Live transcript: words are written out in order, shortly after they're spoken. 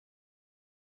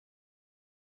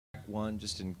one,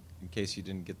 just in case you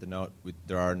didn't get the note.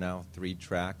 There are now 3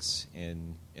 tracks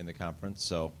in the conference,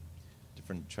 so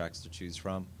different tracks to choose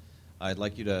from. I'd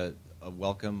like you to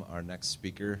welcome our next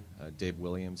speaker, Dave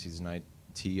Williams. He's an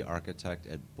IT architect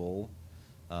at Bull.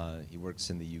 He works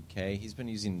in the UK. He's been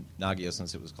using Nagios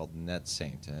since it was called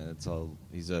NetSaint, and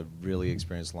he's a really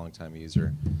experienced, long-time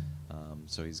user.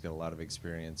 So he's got a lot of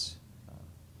experience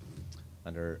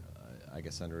under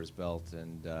his belt,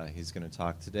 and he's going to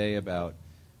talk today about,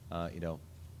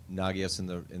 Nagios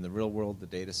in the real world, the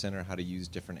data center, how to use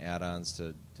different add-ons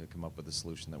to come up with a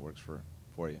solution that works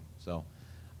for you. So,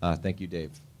 thank you,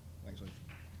 Dave. Thanks, Lee.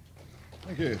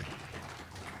 Thank you.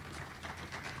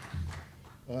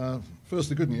 First,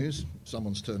 the good news.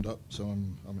 Someone's turned up, so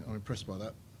I'm impressed by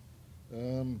that.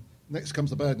 Next comes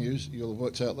the bad news. You'll have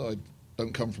worked out that I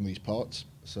don't come from these parts,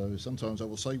 so sometimes I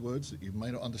will say words that you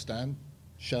may not understand.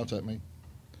 Shout at me.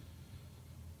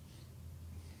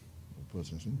 Let's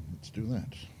do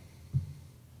that.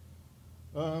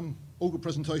 All good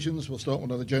presentations. We'll start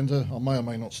with an agenda. I may or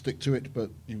may not stick to it, but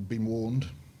you've been warned.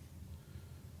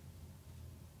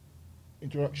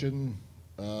 Introduction,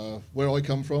 where I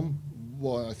come from,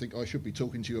 why I think I should be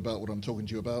talking to you about what I'm talking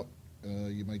to you about.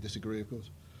 You may disagree, of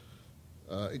course.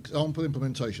 Example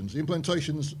implementations. The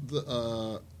implementations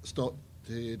that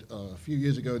started a few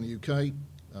years ago in the UK.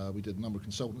 We did a number of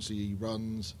consultancy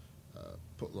runs,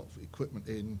 put a lot of equipment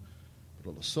in, put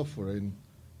a lot of software in,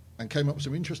 and came up with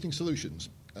some interesting solutions.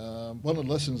 One of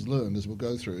the lessons learned as we'll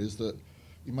go through is that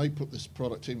you may put this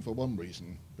product in for one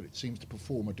reason, but it seems to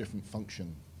perform a different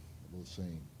function. We'll see.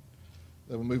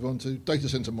 Then we'll move on to data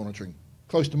center monitoring.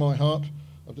 Close to my heart.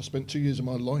 I've just spent 2 years of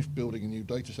my life building a new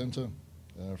data center,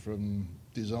 from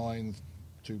design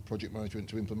to project management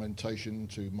to implementation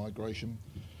to migration.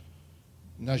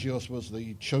 Nagios was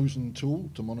the chosen tool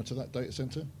to monitor that data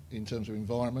center in terms of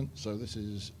environment. So this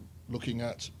is looking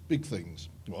at big things.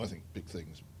 Well, I think big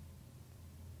things.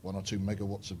 1 or 2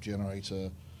 megawatts of generator,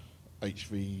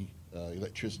 HV,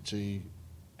 electricity,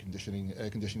 air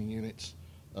conditioning units,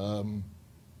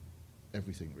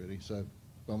 everything really. So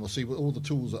we'll see what all the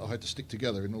tools that I had to stick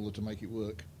together in order to make it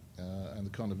work, and the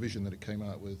kind of vision that it came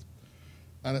out with.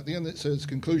 And at the end it says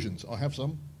conclusions. I have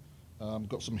some.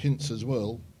 Got some hints as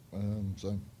well.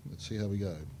 So let's see how we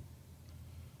go.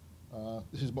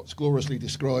 This is what's gloriously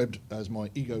described as my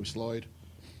ego slide.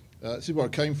 This is where I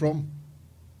came from.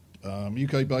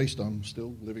 UK based, I'm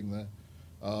still living there.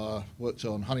 Worked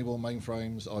on Honeywell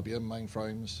mainframes, IBM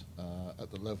mainframes,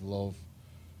 at the level of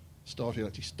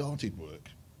started work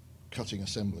cutting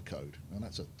assembler code, and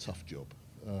that's a tough job.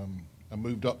 And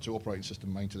moved up to operating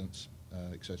system maintenance,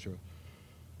 etc.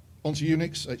 Onto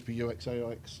Unix, HP UX,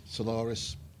 AIX,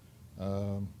 Solaris,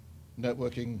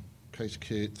 networking, Case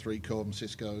Kit, 3Com,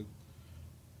 Cisco.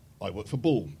 I work for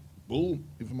Bull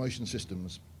Information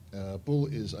Systems. Bull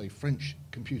is a French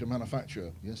computer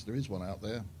manufacturer. Yes, there is one out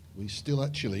there. We still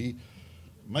actually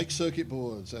make circuit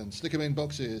boards and stick them in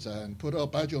boxes and put our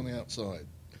badge on the outside.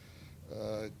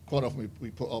 Quite often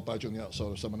we put our badge on the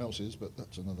outside of someone else's, but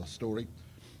that's another story.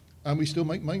 And we still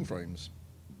make mainframes,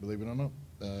 believe it or not.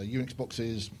 Unix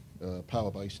boxes,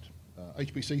 power-based.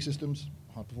 HPC systems,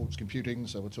 high-performance computing,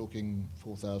 so we're talking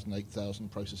 4,000,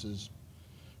 8,000 processors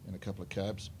in a couple of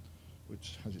cabs,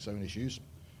 which has its own issues,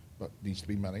 but needs to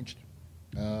be managed.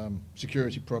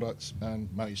 Security products and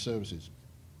managed services.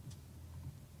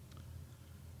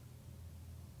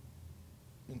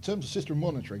 In terms of system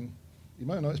monitoring, you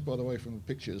may notice, by the way, from the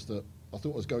pictures that I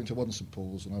thought I was going to one St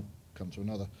Paul's and I've come to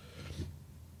another.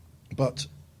 But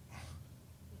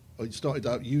I started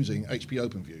out using HP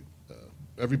OpenView.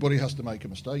 Everybody has to make a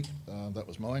mistake. That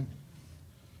was mine.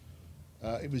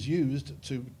 It was used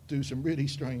to do some really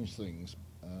strange things.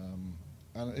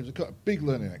 And it was a big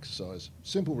learning exercise.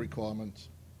 Simple requirements.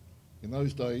 In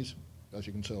those days, as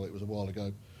you can tell, it was a while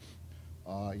ago,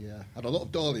 I had a lot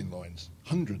of dial-in lines,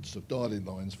 hundreds of dial-in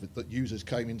lines that users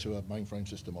came into a mainframe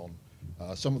system on.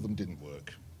 Some of them didn't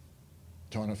work.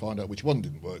 Trying to find out which one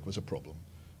didn't work was a problem.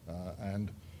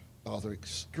 And after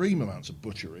extreme amounts of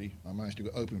butchery, I managed to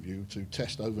get OpenView to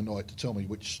test overnight to tell me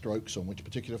which strokes on which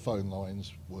particular phone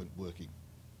lines weren't working.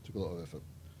 Took a lot of effort.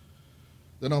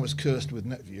 Then I was cursed with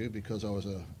NetView because I was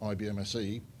a IBM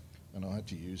SE and I had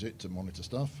to use it to monitor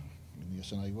stuff in the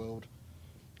SNA world.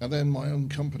 And then my own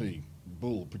company,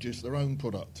 Bull, produced their own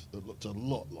product that looked a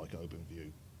lot like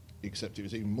OpenView, except it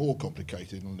was even more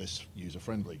complicated and less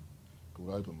user-friendly, called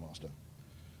OpenMaster.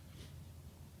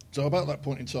 So about that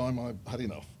point in time, I had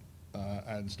enough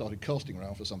and started casting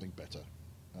around for something better.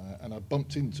 And I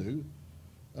bumped into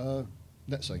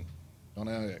NetSaint on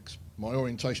AIX. My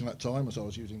orientation at that time was I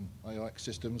was using AIX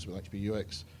systems with HP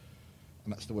UX,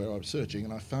 and that's the way I was searching,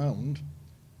 and I found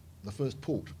the first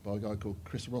port by a guy called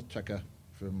Chris Rothchecker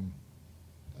from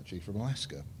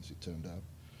Alaska, as it turned out.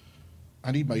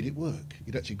 And he made it work.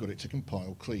 He'd actually got it to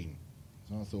compile clean.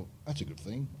 So I thought, that's a good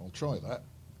thing, I'll try that.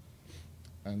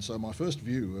 And so my first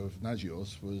view of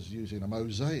Nagios was using a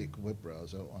Mosaic web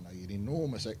browser on an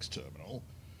enormous X terminal,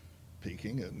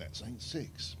 peaking at NetZane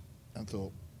 6. And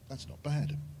thought, that's not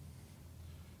bad.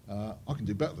 I can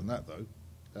do better than that,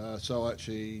 though. So I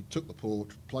actually took the port,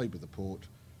 played with the port,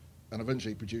 and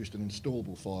eventually produced an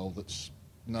installable file that's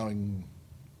knowing,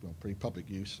 well, pretty public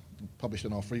use, published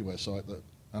on our freeware site that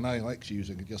an AIX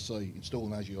user could just say, install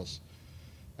Nagios,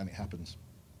 and it happens.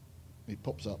 It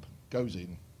pops up, goes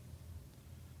in,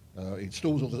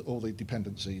 installs all the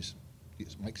dependencies,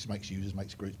 it makes users,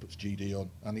 makes groups, puts GD on,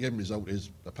 and the end result is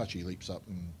Apache leaps up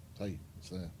and, hey, it's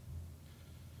there.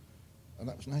 And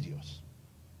that was Nagios.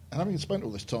 And having spent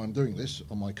all this time doing this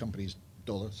on my company's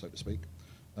dollar, so to speak,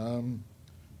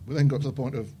 we then got to the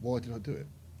point of, why did I do it?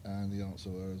 And the answer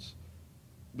was,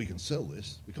 we can sell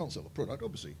this. We can't sell the product,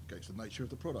 obviously, against the nature of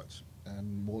the product,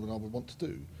 and more than I would want to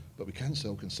do. But we can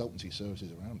sell consultancy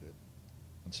services around it.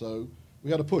 And so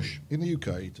we had a push in the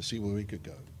UK to see where we could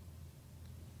go.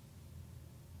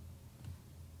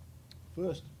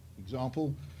 First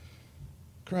example,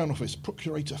 Crown Office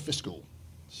Procurator Fiscal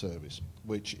Service,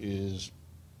 which is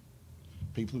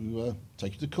people who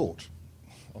take you to court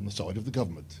on the side of the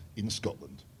government in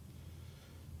Scotland.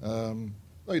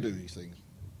 They do these things.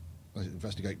 They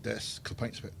investigate deaths,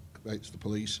 complaints against the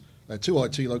police. They have 2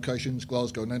 IT locations,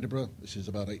 Glasgow and Edinburgh. This is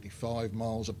about 85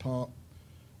 miles apart.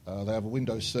 They have a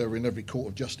Windows server in every court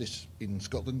of justice in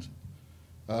Scotland.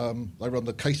 They run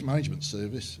the case management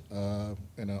service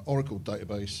in an Oracle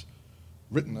database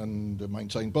written and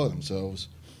maintained by themselves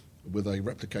with a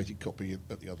replicated copy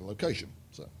at the other location.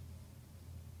 So,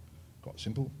 quite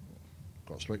simple,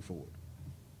 quite straightforward.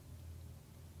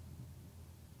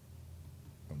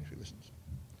 Only if he listens.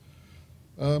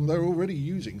 They're already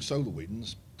using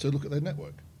SolarWinds to look at their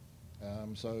network.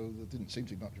 So there didn't seem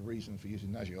to be much reason for using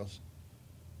Nagios.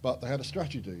 But they had a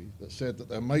strategy that said that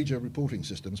their major reporting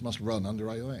systems must run under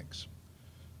AIX.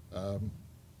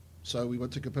 So we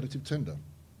went to competitive tender.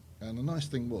 And the nice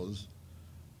thing was,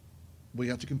 we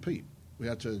had to compete. We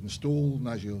had to install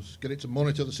Nagios, get it to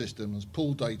monitor the systems,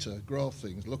 pull data, graph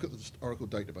things, look at the Oracle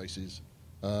databases,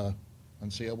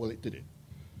 and see how well it did it.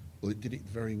 Well, it did it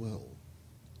very well.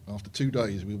 After 2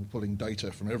 days, we were pulling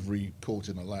data from every court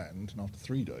in the land, and after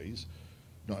 3 days,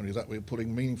 not only that, we were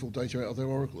pulling meaningful data out of their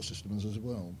Oracle systems as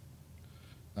well.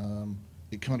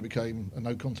 It kind of became a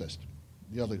no contest.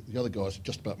 The other guys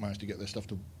just about managed to get their stuff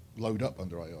to load up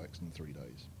under AIX in 3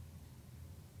 days.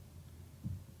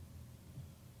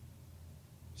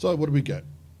 So what do we get?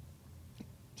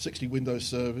 60 Windows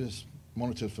servers,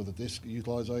 monitored for the disk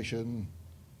utilization,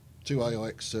 2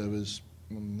 AIX servers,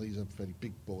 and these are fairly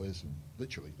big boys, and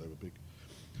literally they were big.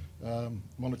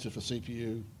 Monitored for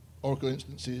CPU, Oracle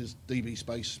instances, DB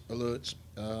space alerts.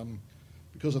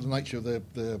 Because of the nature of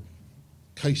their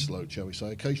caseload, shall we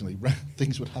say, occasionally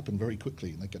things would happen very quickly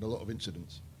and they'd get a lot of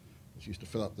incidents, which used to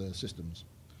fill up their systems.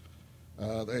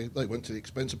 They went to the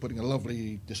expense of putting a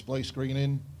lovely display screen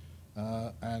in,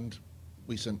 and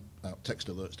we sent out text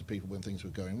alerts to people when things were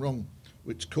going wrong,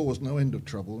 which caused no end of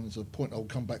trouble. And it's a point I'll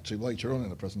come back to later on in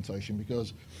the presentation,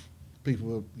 because people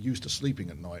were used to sleeping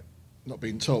at night, not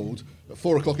being told at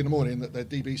 4 o'clock in the morning that their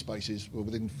DB spaces were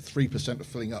within 3% of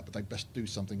filling up, but they'd best do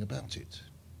something about it.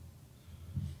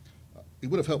 It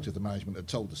would have helped if the management had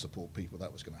told the support people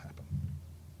that was going to happen.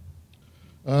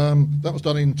 That was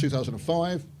done in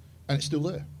 2005, and it's still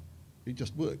there. It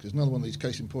just works. There's another one of these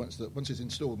case in points that once it's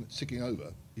installed and it's ticking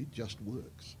over, it just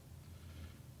works.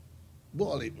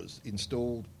 While it was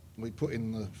installed, we put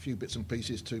in a few bits and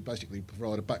pieces to basically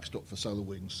provide a backstop for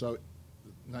SolarWinds. So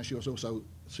Nagios also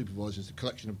supervises the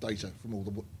collection of data from all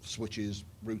the switches,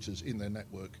 routers in their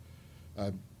network,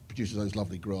 produces those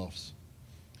lovely graphs,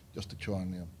 just to try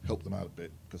and help them out a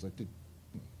bit, because they did.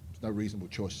 There's no reasonable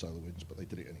choice SolarWinds, but they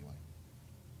did it anyway.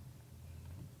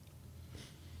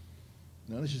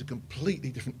 Now this is a completely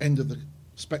different end of the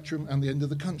spectrum and the end of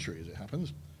the country, as it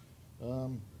happens.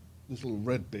 This little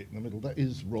red bit in the middle, that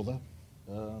is Rother,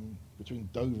 between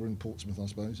Dover and Portsmouth, I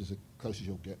suppose, is as close as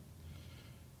you'll get.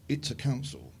 It's a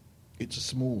council. It's a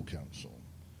small council.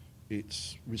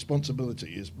 Its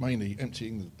responsibility is mainly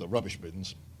emptying the rubbish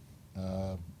bins,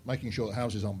 making sure that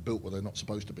houses aren't built where they're not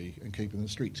supposed to be, and keeping the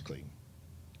streets clean.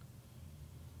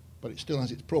 But it still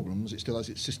has its problems, it still has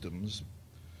its systems,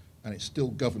 and it's still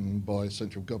governed by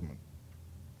central government.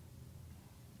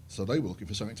 So they were looking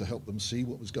for something to help them see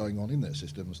what was going on in their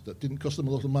systems that didn't cost them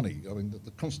a lot of money. I mean,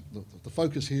 the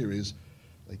focus here is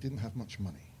they didn't have much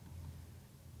money.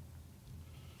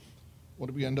 What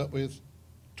did we end up with?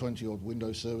 20-odd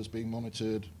Windows servers being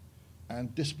monitored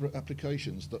and disparate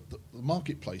applications. The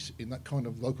marketplace in that kind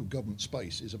of local government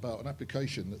space is about an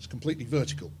application that's completely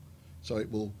vertical. So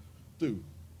it will do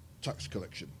tax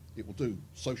collection, it will do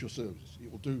social services,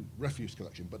 it will do refuse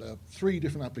collection, but there are 3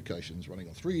 different applications running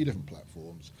on 3 different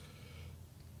platforms.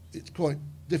 It's quite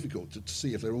difficult to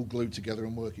see if they're all glued together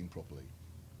and working properly.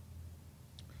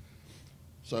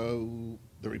 So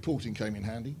the reporting came in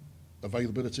handy,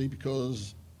 availability,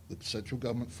 because the central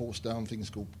government forced down things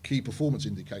called key performance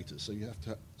indicators. So you have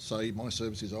to say my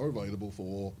services are available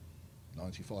for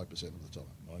 95% of the time,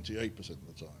 98% of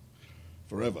the time,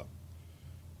 forever.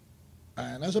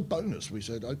 And as a bonus, we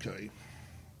said, okay,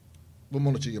 we'll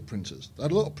monitor your printers. They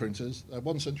had a lot of printers. They had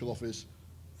one central office,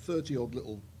 30-odd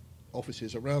little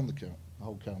offices around the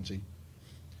whole county.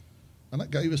 And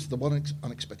that gave us the one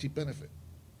unexpected benefit.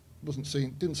 Didn't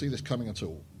see this coming at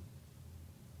all.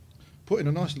 Put in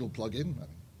a nice little plug-in,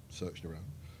 searched around,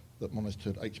 that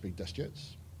monitored HP desk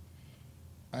jets,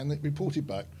 and it reported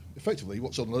back effectively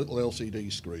what's on a little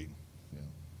LCD screen.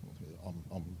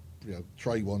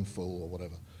 Tray 1 full or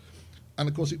whatever. And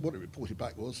of course, what it reported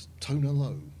back was toner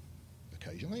low,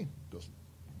 occasionally.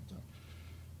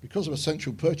 Because of a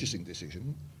central purchasing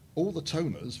decision, all the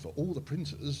toners for all the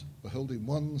printers were held in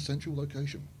one central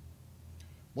location.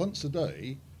 Once a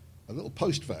day, a little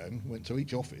post van went to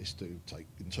each office to take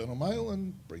internal mail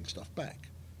and bring stuff back.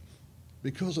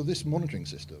 Because of this monitoring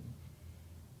system,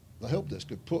 the help desk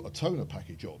could put a toner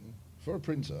package on for a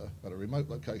printer at a remote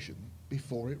location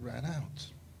before it ran out.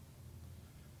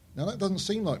 Now that doesn't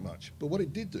seem like much, but what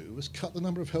it did do was cut the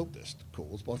number of help desk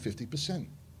calls by 50%.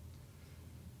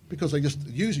 Because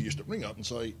the user used to ring up and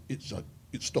say, it's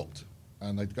stopped.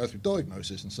 And they'd go through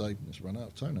diagnosis and say, it's run out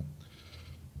of toner.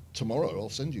 Tomorrow I'll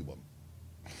send you one.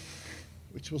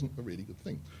 Which wasn't a really good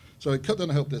thing. So it cut down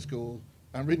the help desk call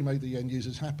and really made the end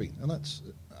users happy. And that's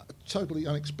a totally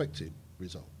unexpected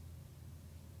result.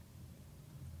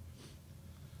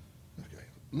 Okay,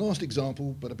 last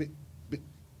example, but a bit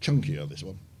chunkier, this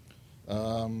one.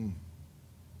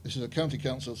 This is a county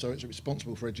council, so it's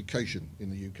responsible for education in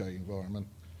the UK environment.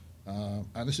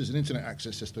 And this is an internet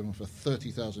access system for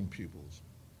 30,000 pupils.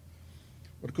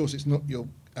 But of course, it's not your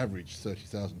average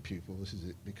 30,000 pupil. This is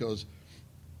it because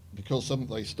some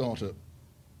they start at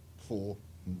 4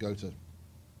 and go to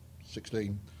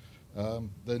 16.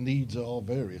 Their needs are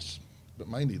various, but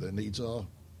mainly their needs are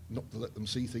not to let them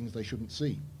see things they shouldn't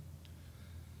see.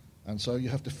 And so you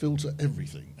have to filter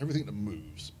everything that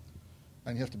moves,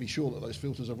 and you have to be sure that those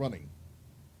filters are running,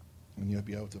 and you have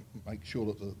to be able to make sure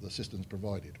that the system's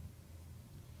provided.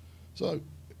 So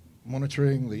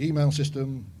monitoring the email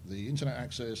system, the internet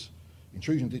access,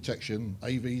 intrusion detection,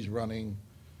 AVs running,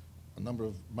 a number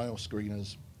of mail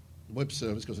screeners, web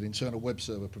servers, because an internal web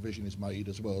server provision is made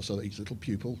as well, so that each little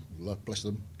pupil, bless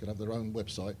them, can have their own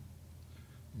website.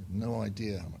 You have no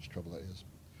idea how much trouble that is.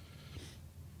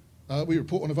 We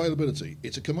report on availability.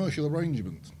 It's a commercial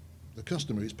arrangement. The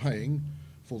customer is paying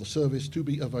for the service to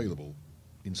be available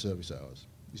in service hours.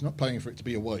 He's not paying for it to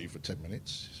be away for 10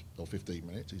 minutes or 15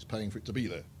 minutes. He's paying for it to be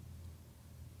there.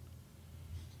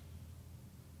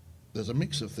 There's a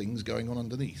mix of things going on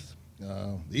underneath.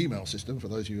 The email system, for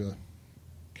those of you who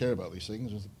care about these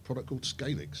things, was a product called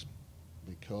Scalix,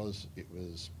 because it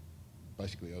was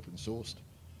basically open sourced,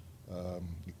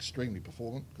 extremely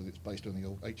performant, because it's based on the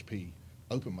old HP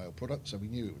OpenMail product, so we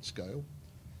knew it would scale.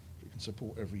 It can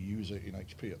support every user in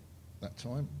HP at that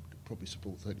time. Could probably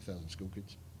support 30,000 school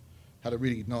kids. Had a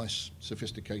really nice,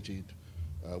 sophisticated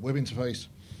web interface,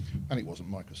 and it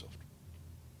wasn't Microsoft.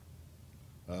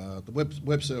 The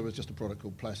web server is just a product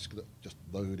called Plask that just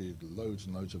loaded loads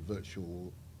and loads of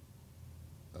virtual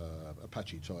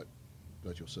Apache-type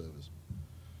virtual servers.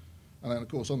 And then, of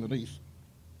course, underneath,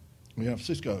 we have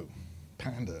Cisco,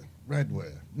 Panda,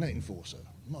 Radware, NetEnforcer,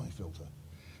 MyFilter.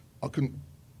 I couldn't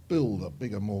build a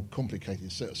bigger, more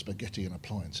complicated set of spaghetti and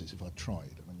appliances if I tried.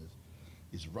 I mean,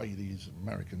 there's Israelis,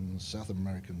 Americans, South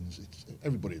Americans.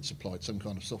 Everybody had supplied some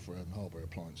kind of software and hardware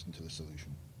appliance into the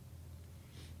solution.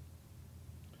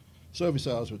 Service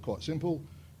hours were quite simple.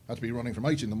 Had to be running from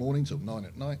 8 in the morning till 9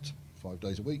 at night, 5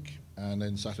 days a week, and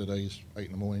then Saturdays 8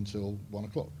 in the morning till 1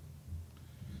 o'clock.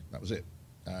 That was it.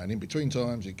 And in between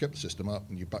times, you kept the system up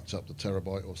and you backed up the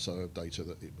terabyte or so of data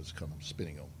that it was kind of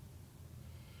spinning on.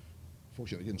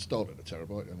 Fortunately, it didn't start at a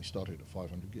terabyte, it only started at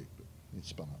 500 gig, but it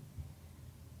spun up.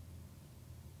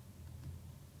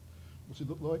 What's it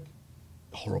look like?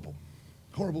 Horrible.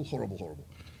 Horrible, horrible,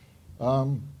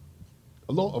 horrible.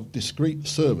 A lot of discrete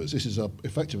servers. This is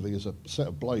effectively a set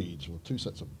of blades, or 2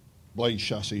 sets of blade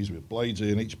chassis with blades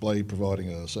in, each blade providing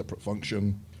a separate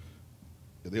function.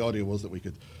 The idea was that we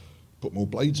could put more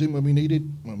blades in when we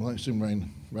needed. Well, I soon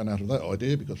ran out of that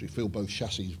idea because we filled both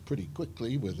chassis pretty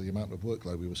quickly with the amount of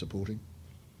workload we were supporting.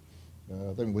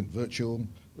 Then we went virtual.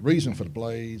 The reason for the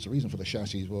blades, the reason for the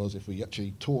chassis was if we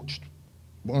actually torched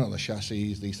one of the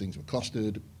chassis, these things were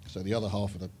clustered, so the other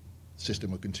half of the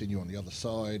system would continue on the other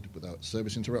side without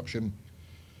service interruption,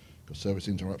 because service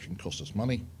interruption costs us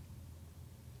money.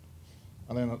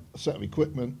 And then a set of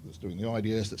equipment that's doing the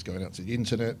IDS, that's going out to the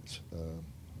internet,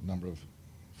 a number of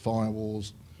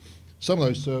firewalls. Some of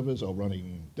those servers are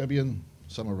running Debian,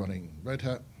 some are running Red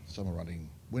Hat, some are running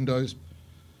Windows.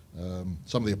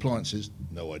 Some of the appliances,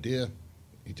 no idea.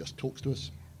 It just talks to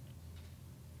us.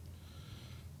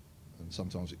 And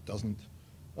sometimes it doesn't.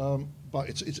 But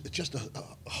it's just a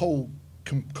whole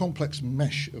complex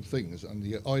mesh of things. And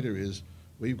the idea is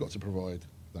we've got to provide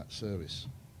that service.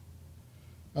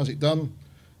 How's it done?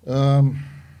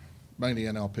 Mainly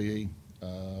NRPE.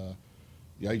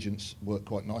 The agents work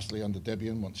quite nicely under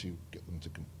Debian once you get them to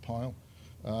compile.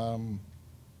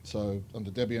 So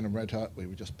under Debian and Red Hat, we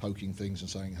were just poking things and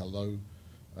saying hello.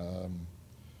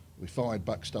 We fired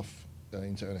back stuff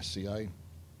into NSCA,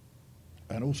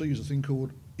 and also use a thing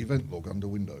called event log under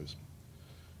Windows.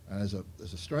 And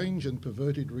there's a strange and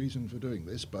perverted reason for doing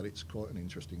this, but it's quite an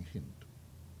interesting hint.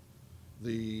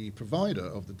 The provider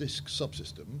of the disk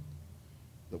subsystem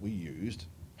that we used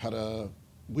had a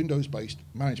Windows-based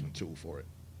management tool for it.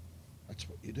 That's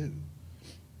what you do.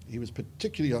 He was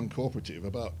particularly uncooperative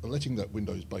about letting that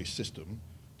Windows-based system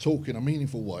talk in a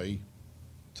meaningful way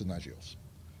to Nagios.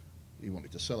 He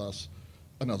wanted to sell us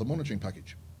another monitoring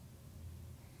package.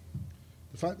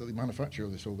 The fact that the manufacturer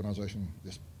of this organisation,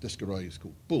 this disk array, is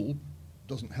called Bull,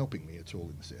 doesn't helping me at all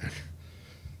in this area.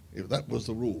 If that was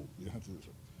the rule, you had to do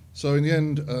so. So in the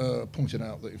end, pointed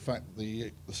out that in fact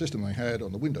the system they had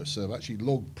on the Windows server actually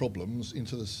logged problems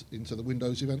into the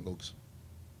Windows event logs.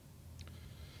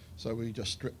 So we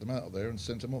just stripped them out of there and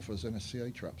sent them off as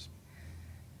NSCA traps.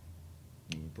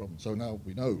 No problem. So now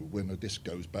we know when a disk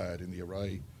goes bad in the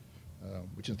array,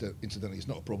 which incidentally is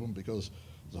not a problem because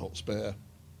there's a hot spare.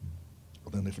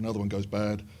 And then if another one goes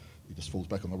bad, it just falls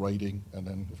back on the rating. And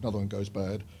then if another one goes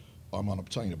bad, I'm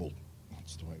unobtainable.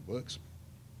 That's the way it works.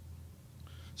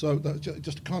 So that's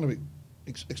just a kind of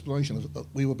explanation of that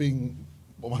we were being,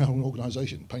 well, my own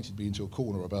organisation painted me into a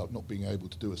corner about not being able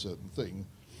to do a certain thing,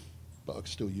 but I could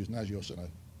still use Nagios and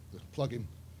a plugin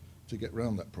to get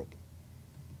around that problem.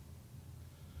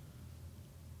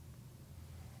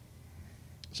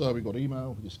 So we've got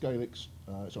email, we use Scalix,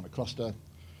 it's on a cluster.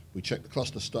 We check the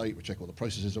cluster state, we check all the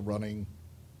processes are running.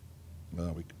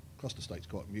 Cluster state's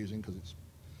quite amusing because it's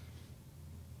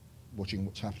watching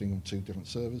what's happening on two different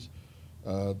servers.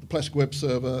 The Plesk web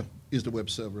server, is the web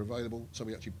server available? So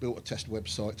we actually built a test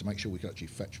website to make sure we could actually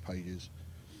fetch pages.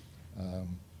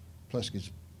 Plesk is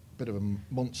a bit of a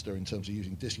monster in terms of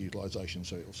using disk utilization,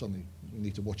 so it'll suddenly you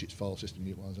need to watch its file system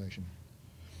utilization.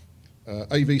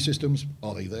 AV systems,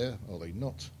 are they there? Are they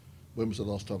not? When was the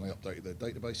last time they updated their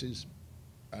databases?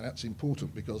 And that's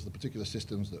important because the particular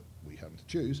systems that we happen to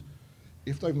choose,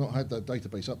 if they've not had their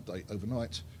database update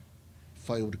overnight,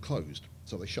 failed closed,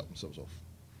 so they shut themselves off.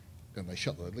 And they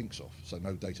shut their links off, so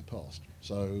no data passed.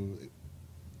 So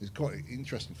it's quite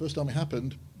interesting. First time it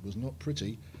happened was not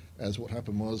pretty, as what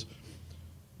happened was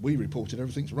we reported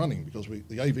everything's running because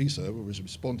the AV server was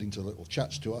responding to little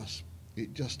chats to us.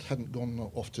 It just hadn't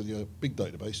gone off to the big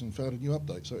database and found a new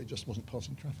update, so it just wasn't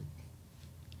passing traffic.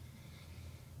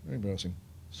 Very embarrassing.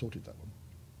 Sorted that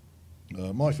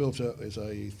one. MyFilter is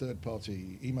a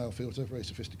third-party email filter, very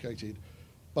sophisticated,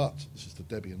 but this is the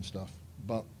Debian stuff,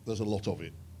 but there's a lot of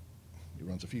it. It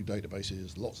runs a few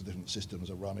databases, lots of different systems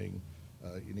are running.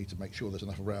 You need to make sure there's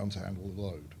enough around to handle the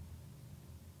load.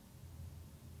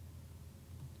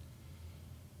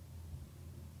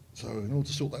 So in order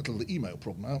to sort that little email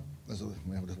problem out,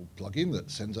 we have a little plug-in that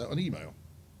sends out an email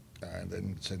and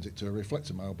then sends it to a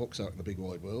reflector mailbox out in the big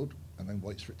wide world and then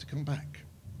waits for it to come back.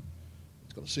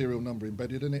 It's got a serial number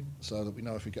embedded in it so that we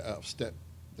know if we get out of step,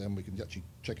 then we can actually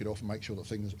check it off and make sure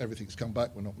that everything's come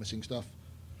back, we're not missing stuff.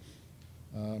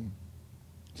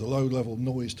 It's a low-level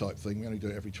noise type thing. We only do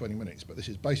it every 20 minutes, but this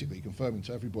is basically confirming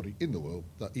to everybody in the world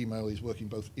that email is working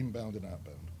both inbound and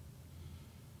outbound.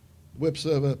 The web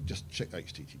server, just check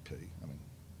HTTP. I mean,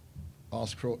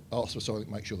 ask for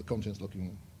something, make sure the content's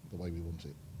looking the way we want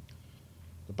it.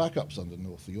 The backups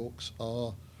underneath the Yorks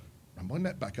are run by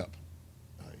NetBackup,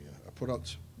 a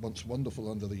product once wonderful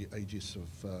under the aegis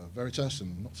of Veritas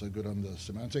and not so good under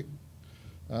Symantec.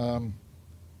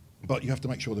 But you have to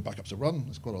make sure the backups are run.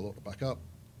 There's quite a lot to back up.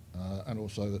 And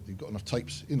also that you've got enough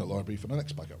tapes in the library for the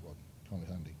next backup run. Kind of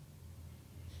handy.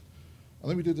 And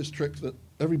then we did this trick that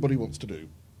everybody wants to do.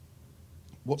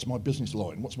 what's my business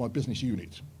line, what's my business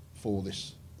unit for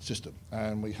this system.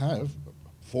 And we have a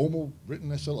formal written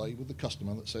SLA with the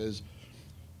customer that says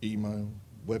email,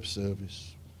 web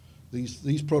service,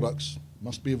 these products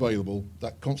must be available.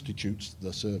 That constitutes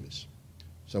the service.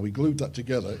 So we glued that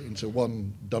together into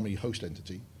one dummy host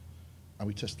entity, and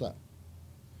we test that.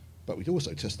 But we'd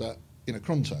also test that in a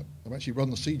cron tab. I've actually run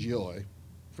the CGI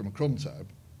from a cron tab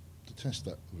to test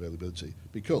that availability,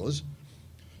 because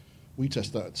we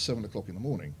test that at 7 o'clock in the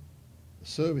morning. The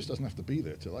service doesn't have to be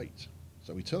there till 8.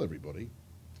 So we tell everybody,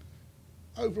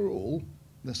 overall,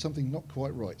 there's something not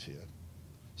quite right here.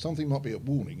 Something might be at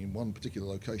warning in one particular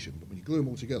location, but when you glue them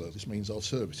all together, this means our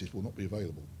services will not be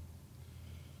available.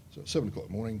 So at 7 o'clock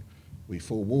in the morning, we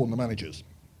forewarn the managers.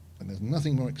 And there's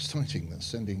nothing more exciting than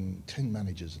sending 10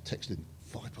 managers a text at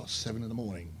 7:05 in the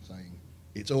morning saying,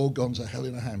 it's all gone to hell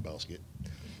in a handbasket.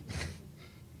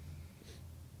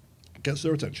 Gets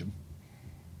their attention.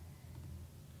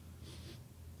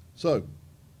 So,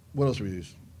 what else do we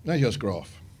use? Nagios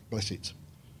Graph, bless it.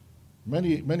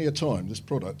 Many a time this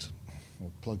product or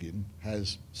plugin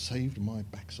has saved my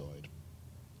backside.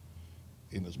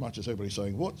 In as much as everybody's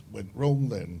saying, what went wrong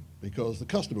then? Because the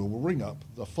customer will ring up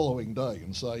the following day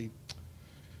and say, it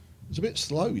was a bit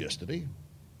slow yesterday.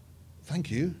 Thank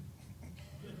you.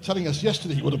 Telling us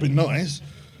yesterday would have been nice.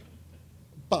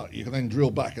 But you can then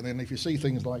drill back, and then if you see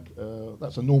things like,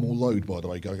 that's a normal load, by the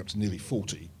way, going up to nearly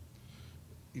 40,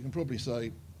 you can probably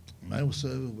say, mail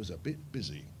server was a bit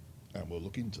busy, and we'll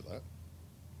look into that.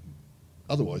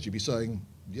 Otherwise, you'd be saying,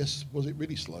 yes, was it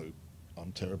really slow?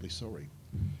 I'm terribly sorry.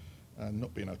 And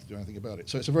not being able to do anything about it.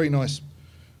 So it's a very nice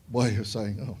way of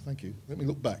saying, oh, thank you. Let me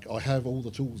look back. I have all the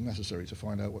tools necessary to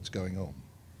find out what's going on.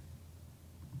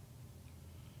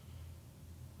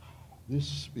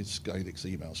 This is Scalix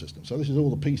email system. So this is all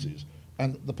the pieces.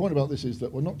 And the point about this is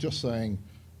that we're not just saying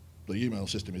the email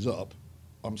system is up.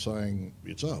 I'm saying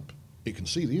it's up. It can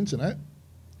see the internet,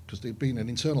 because there being an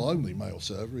internal only mail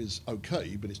server is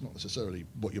okay, but it's not necessarily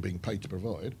what you're being paid to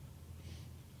provide.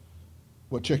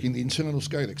 We're checking the internal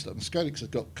Scalix stuff. And Scalix has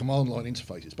got command line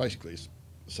interfaces. Basically, it's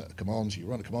a set of commands. You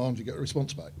run a command, you get a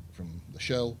response back from the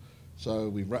shell. So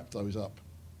we've wrapped those up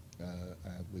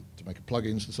to make a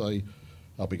plugins to say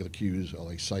how big are the queues, are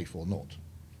they safe or not.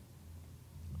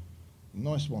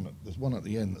 Nice one. There's one at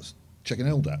the end that's checking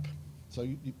LDAP. So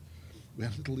we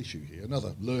have a little issue here.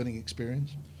 Another learning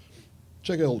experience.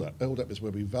 Check LDAP. LDAP is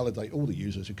where we validate all the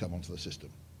users who come onto the system.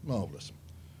 Marvellous.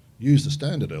 Use the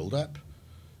standard LDAP.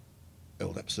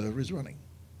 LDAP server is running.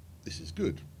 This is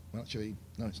good. Well, actually,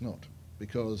 no, it's not,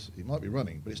 because it might be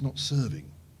running, but it's not serving.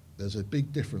 There's a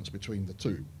big difference between the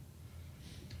two.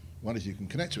 One is you can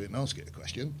connect to it and ask it a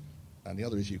question, and the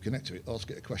other is you connect to it,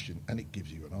 ask it a question, and it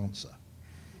gives you an answer.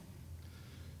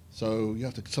 So you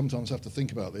sometimes have to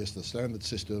think about this. The standard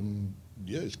system,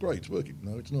 yeah, it's great, it's working.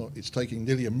 No, it's not. It's taking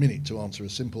nearly a minute to answer a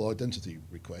simple identity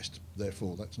request.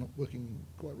 Therefore, that's not working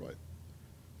quite right.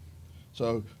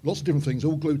 So lots of different things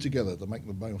all glued together to make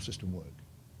the mail system work.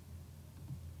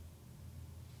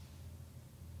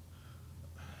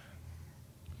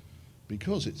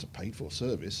 Because it's a paid-for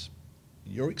service,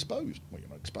 you're exposed. Well, you're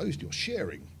not exposed, you're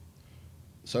sharing.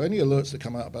 So any alerts that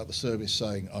come out about the service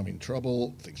saying, I'm in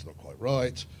trouble, things are not quite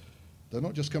right, they're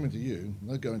not just coming to you,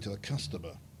 they're going to the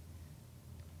customer.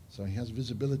 So he has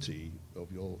visibility of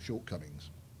your shortcomings.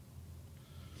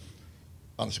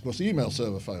 Unless, of course, the email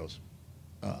server fails.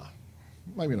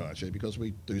 Maybe not, actually, because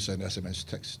we do send SMS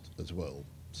text as well.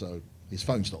 So his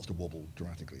phone starts to wobble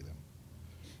dramatically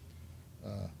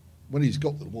then. When he's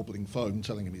got the wobbling phone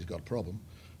telling him he's got a problem,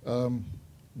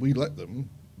 we let them,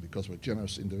 because we're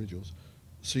generous individuals,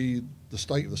 see the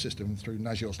state of the system through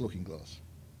Nagios Looking Glass,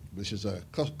 which is a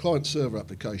client-server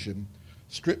application,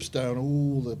 strips down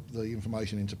all the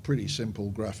information into pretty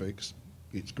simple graphics.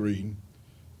 It's green,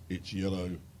 it's yellow,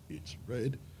 it's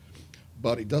red.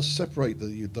 But it does separate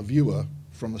the viewer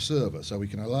from the server, so we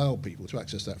can allow people to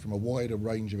access that from a wider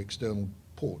range of external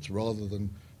ports rather than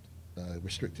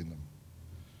restricting them.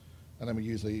 And then we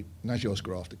use the Nagios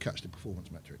graph to catch the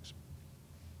performance metrics.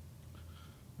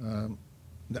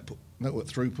 Network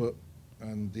throughput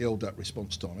and the LDAP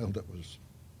response time. LDAP was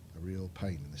a real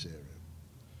pain in this area.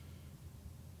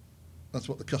 That's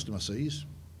what the customer sees.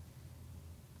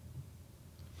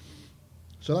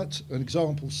 So that's an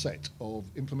example set of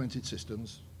implemented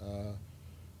systems,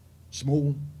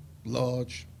 small,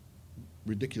 large,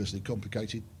 ridiculously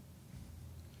complicated.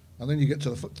 And then you get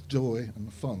to the joy and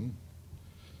the fun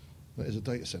that is a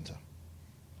data center.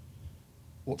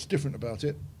 What's different about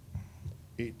it?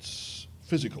 It's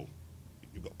physical.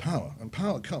 You've got power, and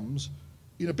power comes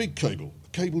in a big cable, a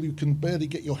cable you can barely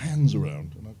get your hands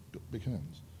around, and I've got big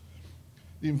hands.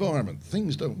 The environment.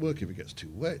 Things don't work if it gets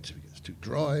too wet, if it gets too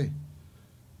dry, it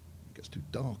gets too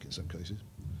dark in some cases.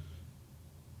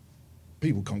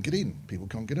 People can't get in, people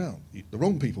can't get out. The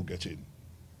wrong people get in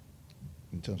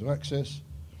terms of access.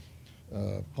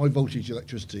 High voltage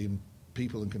electricity and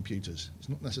people and computers. It's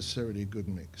not necessarily a good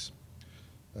mix.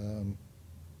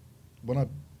 When I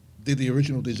did the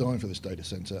original design for this data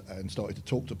center and started to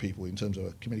talk to people in terms of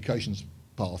a communications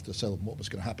path to sell them what was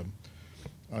going to happen,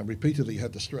 I repeatedly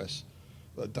had to stress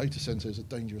that a data center is a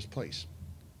dangerous place.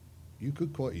 You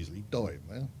could quite easily die in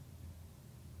there.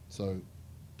 So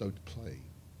don't play.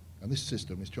 And this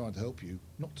system is trying to help you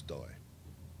not to die.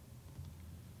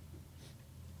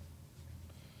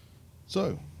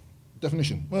 So,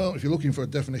 definition. Well, if you're looking for a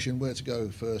definition, where to go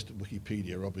first?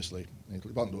 Wikipedia, obviously. It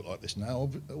won't look like this now,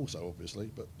 also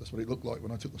obviously, but that's what it looked like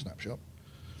when I took the snapshot.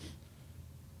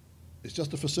 It's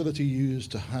just a facility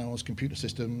used to house computer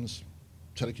systems,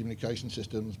 telecommunication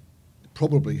systems. It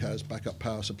probably has backup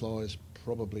power supplies,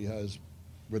 probably has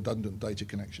redundant data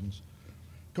connections.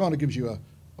 Kind of gives you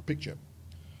a picture.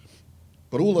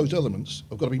 But all those elements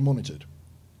have got to be monitored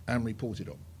and reported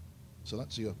on. So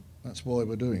that's why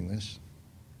we're doing this.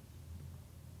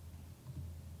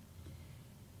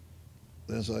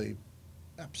 There's a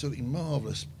absolutely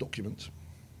marvellous document,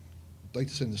 Data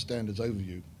Center Standards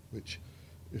Overview, which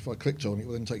if I clicked on it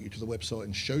will then take you to the website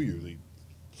and show you the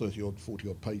 30-odd,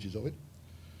 40-odd pages of it,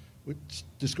 which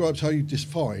describes how you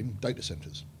define data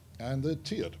centers. And they're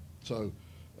tiered. So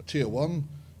a tier 1,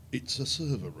 it's a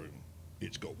server room.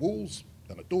 It's got walls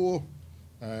and a door,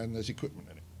 and there's equipment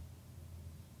in it.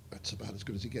 That's about as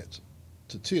good as it gets.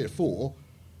 To tier 4,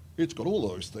 it's got all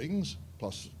those things,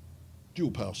 plus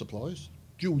dual power supplies,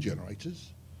 dual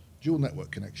generators, dual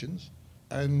network connections,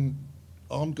 and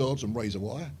armed guards and razor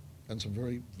wire, and some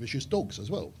very vicious dogs as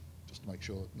well, just to make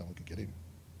sure no one can get in.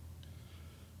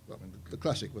 I mean, the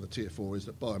classic with a tier 4 is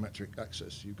that biometric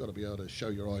access. You've got to be able to show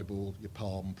your eyeball, your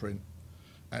palm print,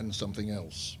 and something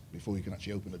else before you can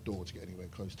actually open a door to get anywhere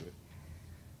close to it.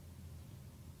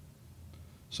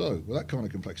 So, with that kind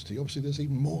of complexity, obviously there's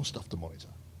even more stuff to monitor.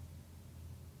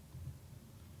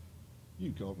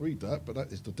 You can't read that, but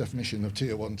that is the definition of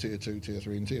tier 1, tier 2, tier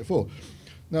 3, and tier 4.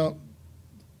 Now,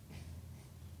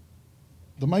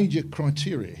 the major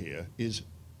criteria here is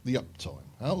the uptime.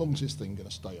 How long is this thing going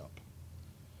to stay up?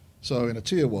 So in a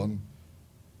tier 1,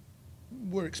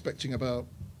 we're expecting about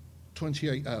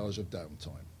 28 hours of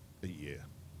downtime a year.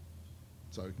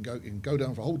 So it can go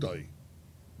down for a whole day,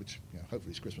 which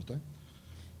hopefully is Christmas Day.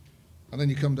 And then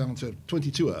you come down to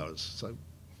 22 hours. So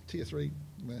tier 3,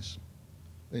 mess.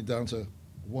 Then down to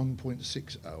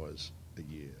 1.6 hours a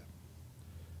year.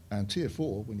 And tier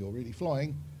 4, when you're really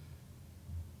flying,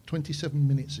 27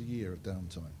 minutes a year of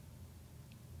downtime.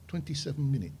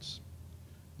 27 minutes.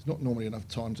 It's not normally enough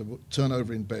time to turn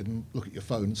over in bed and look at your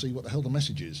phone and see what the hell the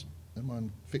message is. Never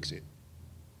mind, fix it.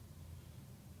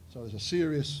 So there's a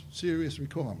serious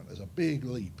requirement. There's a big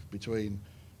leap between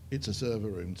it's a server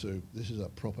room to this is a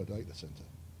proper data center.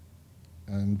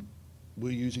 And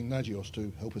we're using Nagios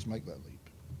to help us make that leap.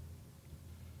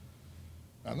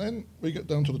 And then we get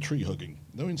down to the tree hugging.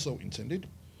 No insult intended.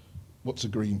 What's a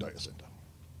green data center?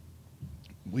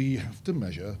 We have to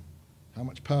measure how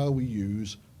much power we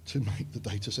use to make the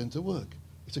data center work.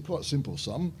 It's a quite simple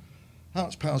sum. How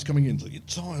much power is coming into the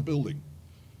entire building?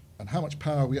 And how much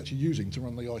power are we actually using to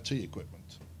run the IT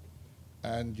equipment?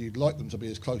 And you'd like them to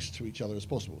be as close to each other as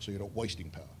possible so you're not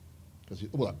wasting power. Because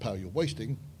all that power you're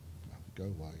wasting, go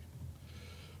away.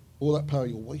 All that power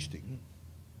you're wasting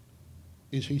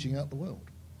is heating out the world.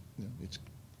 It's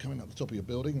coming out the top of your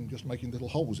building and just making little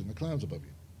holes in the clouds above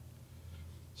you.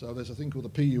 So there's a thing called the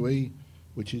PUE,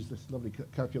 which is this lovely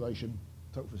calculation,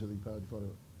 total facility power divided by.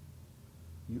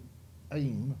 You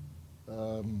aim,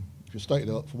 if you're stated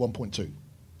up for 1.2.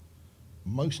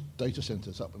 Most data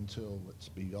centers up until, let's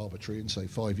be arbitrary and say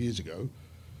 5 years ago,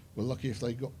 were lucky if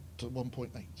they got to 1.8.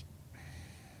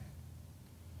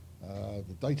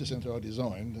 The data center I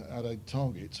designed had a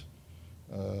target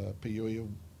PUE of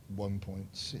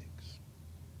 1.6.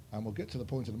 And we'll get to the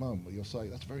point in a moment where you'll say,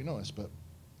 that's very nice, but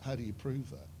how do you prove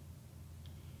that?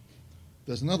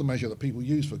 There's another measure that people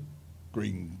use for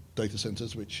green data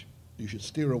centers, which you should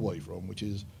steer away from, which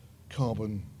is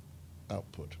carbon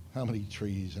output. How many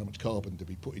trees, how much carbon did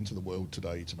we put into the world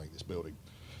today to make this building?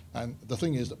 And the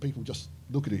thing is that people just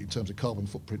look at it in terms of carbon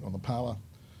footprint on the power.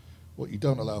 What you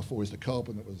don't allow for is the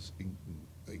carbon that was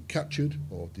captured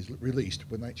or released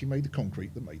when they actually made the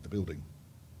concrete that made the building.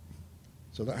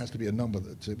 So that has to be a number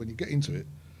that, when you get into it,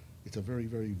 it's a very,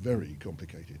 very, very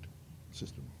complicated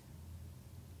system.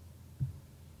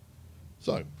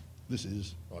 So this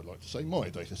is, I'd like to say, my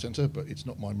data center, but it's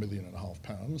not my £1.5 million.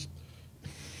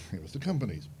 It was the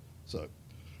companies. So,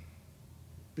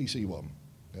 BC1,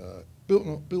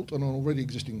 built on an already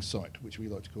existing site, which we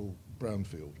like to call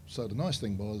brownfield. So the nice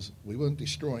thing was we weren't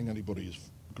destroying anybody's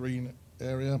green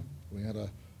area. We had a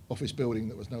office building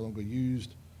that was no longer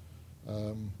used,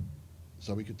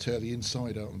 so we could tear the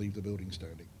inside out and leave the building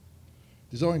standing.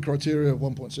 Design criteria of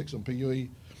 1.6 on PUE,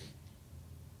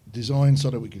 designed so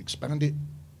that we could expand it,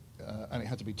 and it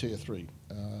had to be tier 3.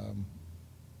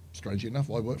 Strangely enough,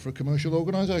 I work for a commercial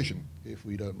organisation. If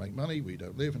we don't make money, we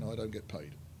don't live, and I don't get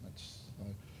paid.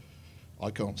 I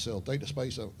can't sell data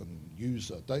space and use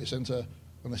a data centre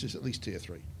unless it's at least tier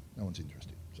 3. No one's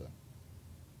interested. So,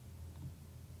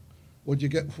 what do you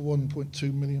get for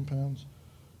 £1.2 million?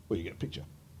 Well, you get a picture.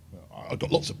 I've got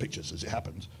lots of pictures as it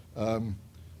happens,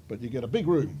 but you get a big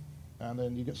room, and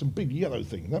then you get some big yellow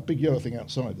thing. That big yellow thing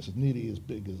outside that's nearly as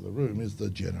big as the room is the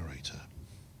generator.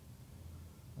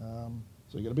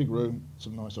 So you get a big room,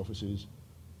 some nice offices,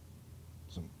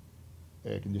 some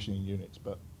air conditioning units,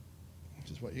 but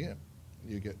this is what you get.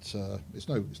 You get it's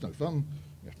no fun.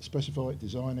 You have to specify it,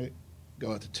 design it,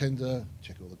 go out to tender,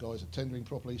 check all the guys are tendering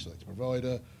properly, select a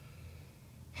provider.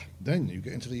 Then you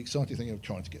get into the exciting thing of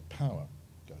trying to get power.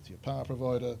 Go to your power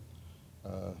provider,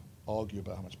 argue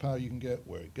about how much power you can get,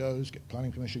 where it goes, get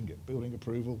planning permission, get building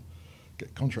approval,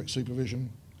 get contract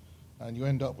supervision, and you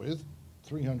end up with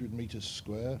 300 metres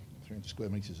square. 300 square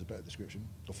metres is a better description.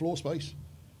 The floor space,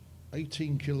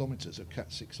 18 kilometres of Cat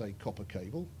 6A copper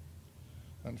cable,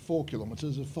 and 4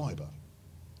 kilometres of fibre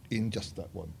in just that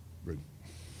one room.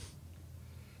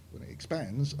 When it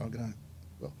expands,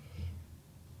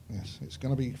 yes, it's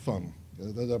going to be fun.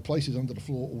 There are places under the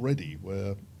floor already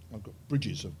where I've got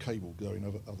bridges of cable going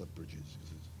over other bridges.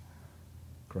 It's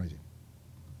crazy.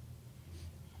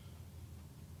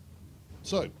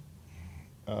 So,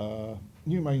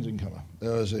 new mains incomer.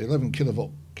 There's an 11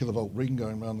 kilovolt ring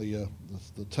going around the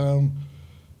town.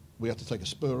 We had to take a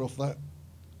spur off that.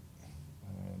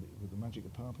 And with the magic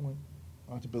of PowerPoint,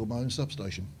 I had to build my own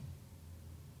substation.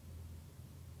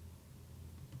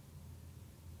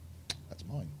 That's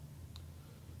mine.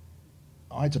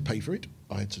 I had to pay for it.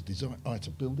 I had to design. I had to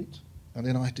build it, and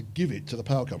then I had to give it to the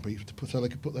power company so they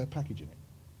could put their package in it.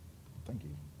 Thank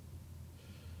you.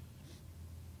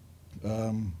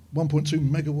 1.2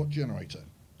 megawatt generator.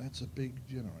 That's a big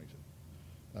generator.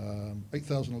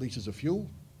 8,000 litres of fuel,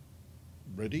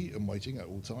 ready and waiting at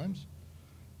all times,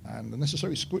 and the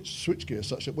necessary switchgear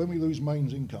such that when we lose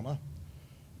mains incomer,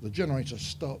 the generator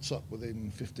starts up within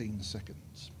 15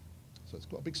 seconds. So it's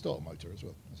got a big starter motor as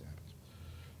well, as it happens.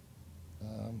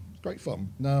 Great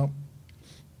fun. Now,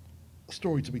 a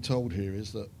story to be told here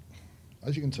is that,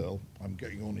 as you can tell, I'm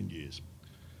getting on in years,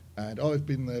 and I've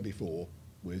been there before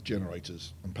with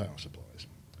generators and power supplies.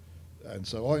 And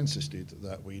so I insisted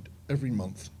that we'd every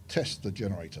month test the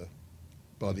generator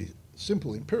by the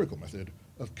simple empirical method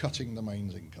of cutting the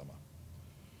mains incomer.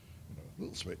 You know,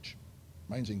 little switch,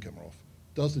 mains incomer off.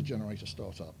 Does the generator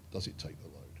start up? Does it take the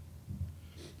load?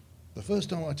 The first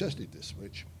time I tested this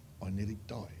switch, I nearly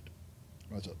died.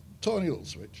 It's a tiny little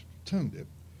switch, turned it,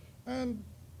 and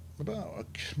about a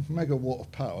megawatt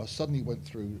of power suddenly went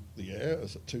through the air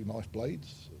as two knife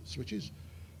blades, switches,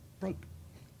 broke.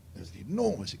 There's an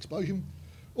enormous explosion,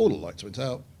 all the lights went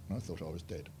out, and I thought I was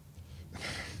dead.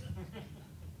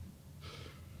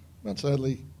 But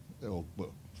sadly, well,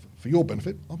 for your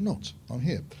benefit, I'm not. I'm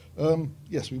here.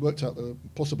 Yes, we worked out that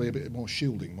possibly a bit more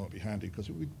shielding might be handy because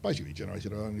we basically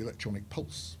generated our own electronic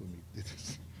pulse when we did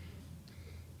this.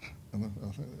 And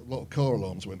I think a lot of car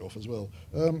alarms went off as well.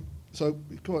 So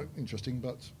it's quite interesting,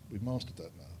 but we've mastered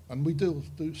that now. And we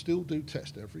still do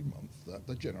test every month that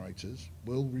the generators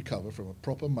will recover from a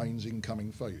proper mains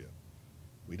incoming failure.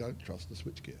 We don't trust the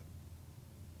switchgear.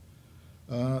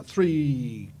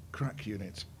 3 crack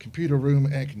units, computer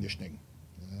room air conditioning.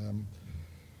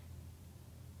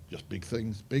 Just big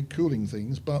things, big cooling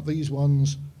things, but these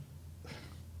ones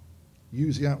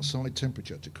use the outside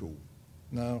temperature to cool.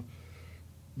 Now,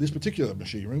 this particular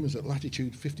machine room is at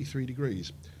latitude 53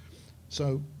 degrees.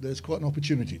 So there's quite an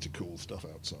opportunity to cool stuff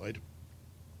outside,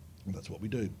 and that's what we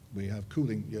do. We have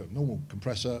cooling, normal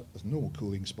compressor, there's normal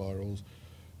cooling spirals,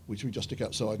 which we just stick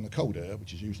outside in the cold air,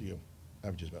 which is usually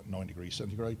averages about 9 degrees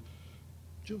centigrade,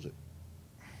 chills it.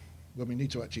 When we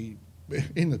need to actually,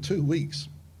 in the 2 weeks,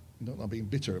 not that I'm being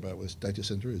bitter about what this data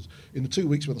centre is, in the 2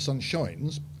 weeks when the sun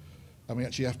shines, and we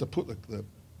actually have to put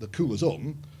the coolers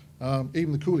on,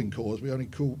 even the cooling cores, we only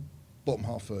cool bottom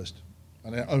half first,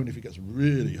 and then only if it gets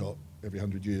really hot every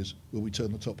 100 years will we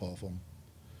turn the top half on.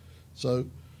 So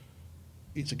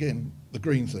it's again the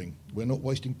green thing. We're not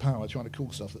wasting power trying to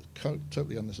cool stuff that's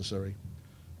totally unnecessary.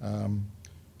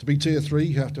 To be tier 3,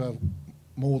 you have to have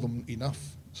more than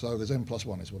enough So there's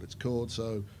N+1 is what it's called.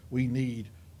 So we need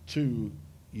 2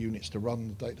 units to run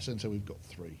the data center. We've got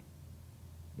 3.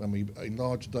 When we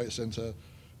enlarge the data center,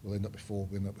 we'll end up with 4,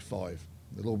 we'll end up with 5.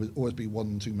 There'll always be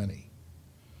 1 too many.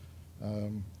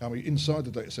 And inside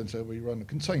the data center, we run a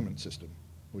containment system,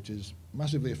 which is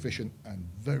massively efficient and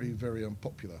very, very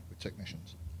unpopular with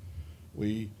technicians.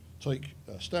 We take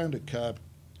a standard cab,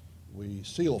 we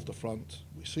seal off the front,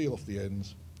 we seal off the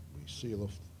ends, we seal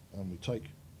off, and we take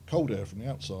cold air from the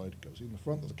outside, goes in the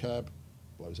front of the cab,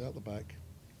 blows out the back,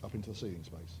 up into the ceiling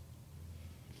space.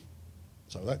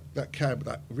 So that cab,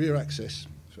 that rear access,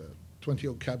 for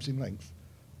 20-odd cabs in length,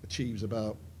 achieves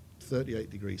about 38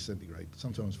 degrees centigrade,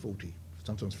 sometimes 40,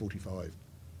 sometimes 45.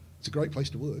 It's a great place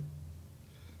to work.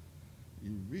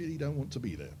 You really don't want to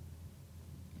be there.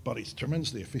 But it's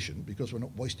tremendously efficient because we're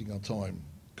not wasting our time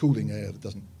cooling air that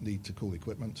doesn't need to cool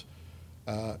equipment.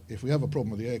 If we have a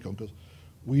problem with the aircon, because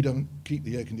we don't keep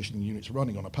the air conditioning units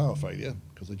running on a power failure,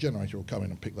 because the generator will come in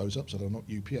and pick those up so they're not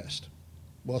UPS'd.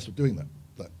 Whilst we're doing that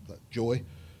joy,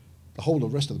 the whole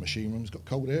of the rest of the machine room's got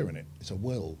cold air in it. It's a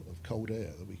well of cold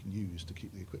air that we can use to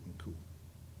keep the equipment cool.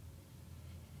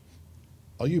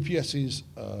 Our UPSs,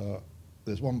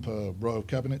 there's 1 per row of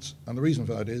cabinets, and the reason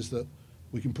for that is that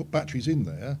we can put batteries in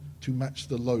there to match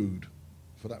the load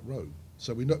for that row.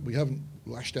 So we haven't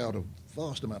lashed out a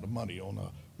vast amount of money on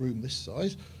a room this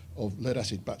size of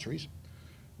lead-acid batteries.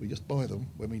 We just buy them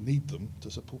when we need them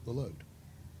to support the load.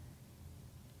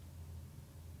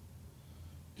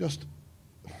 Just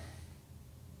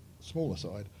small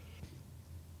aside,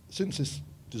 since this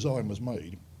design was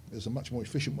made, there's a much more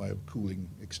efficient way of cooling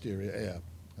exterior air,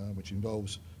 which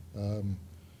involves a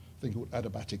thing called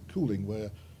adiabatic cooling,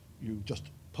 where you just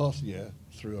pass the air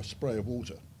through a spray of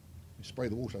water. You spray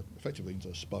the water effectively into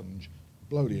a sponge,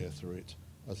 blow the air through it.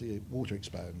 As the water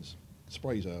expands,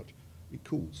 sprays out, it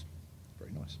cools.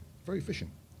 Very nice, very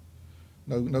efficient.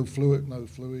 No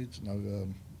fluids, no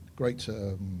great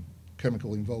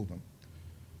chemical involvement.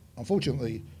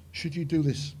 Unfortunately, should you do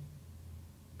this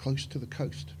close to the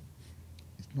coast,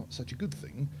 it's not such a good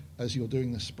thing, as you're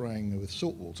doing the spraying with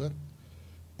salt water,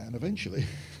 and eventually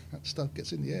that stuff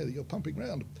gets in the air that you're pumping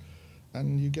around,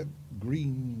 and you get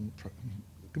green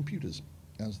computers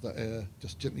as the air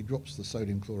just gently drops the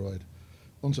sodium chloride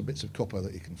onto bits of copper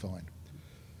that you can find.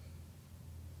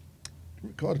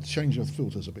 Required to change the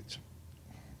filters a bit,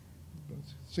 but it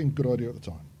seemed a good idea at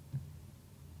the time.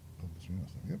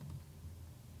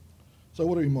 So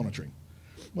what are we monitoring?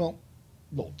 Well,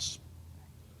 lots.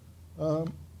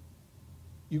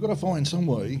 You've got to find some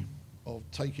way of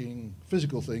taking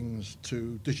physical things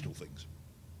to digital things.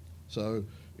 So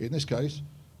in this case,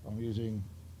 I'm using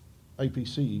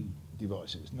APC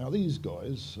devices. Now these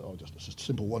guys are just a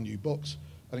simple 1U box,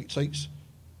 and it takes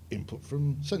input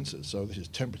from sensors. So this is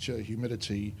temperature,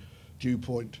 humidity, dew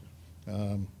point,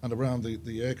 and around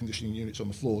the air conditioning units on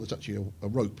the floor, there's actually a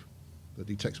rope that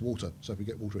detects water. So if we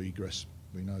get water egress,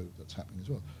 we know that's happening as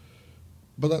well.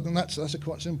 But that's a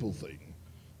quite simple thing.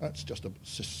 That's just a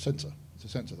sensor. It's a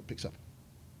sensor that picks up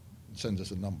and sends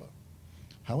us a number.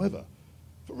 However,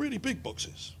 for really big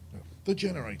boxes, the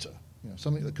generator,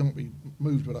 something that can't be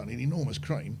moved without an enormous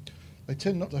crane, they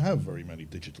tend not to have very many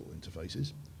digital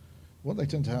interfaces. What they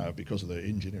tend to have, because of their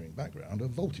engineering background, are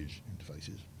voltage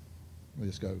interfaces. They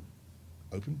just go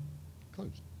open,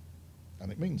 close, and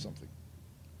it means something.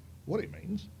 What it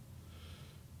means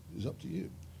is up to you.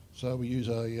 So we use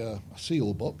a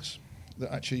seal box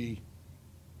that actually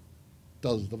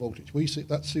does the voltage.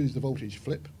 That sees the voltage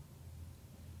flip.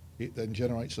 It then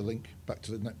generates a link back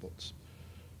to the netbots.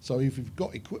 So if you've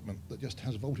got equipment that just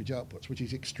has voltage outputs, which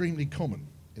is extremely common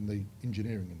in the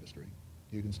engineering industry,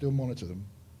 you can still monitor them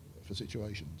for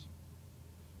situations.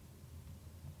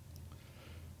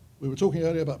 We were talking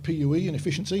earlier about PUE and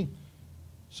efficiency,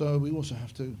 so we also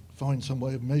have to find some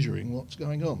way of measuring what's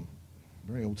going on.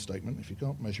 Very old statement, if you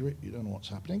can't measure it, you don't know what's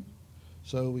happening.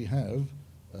 So we have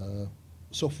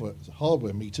software,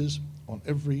 hardware meters on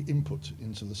every input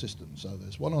into the system. So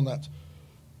there's one on that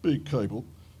big cable,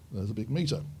 there's a big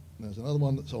meter. There's another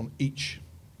one that's on each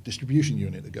distribution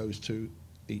unit that goes to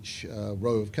each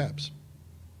row of cabs.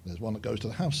 There's one that goes to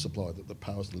the house supply that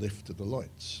powers the lift to the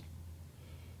lights.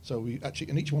 So we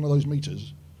actually, in each one of those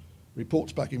meters,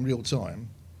 reports back in real time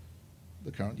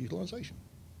the current utilisation.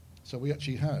 So we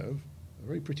actually have a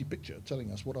very pretty picture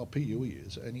telling us what our PUE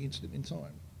is at any instant in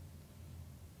time.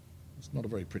 It's not a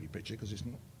very pretty picture because it's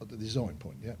not at the design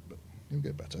point yet, but it'll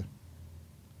get better.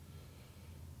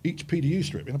 Each PDU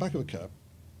strip in the back of a cab,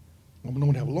 we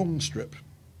normally have a long strip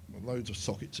with loads of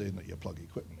sockets in that you plug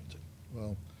equipment into.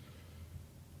 Well,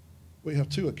 we have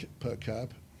 2 per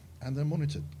cab, and they're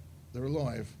monitored. They're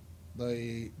alive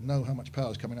They know how much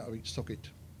power is coming out of each socket.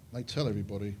 They tell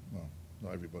everybody, well,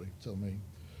 not everybody, tell me,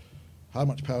 how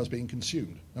much power is being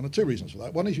consumed. And there are two reasons for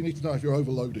that. One is you need to know if you're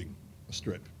overloading a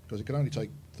strip, because it can only take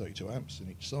 32 amps in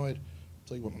each side,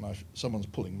 so you want to know if someone's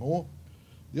pulling more.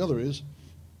 The other is,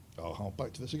 I'll hark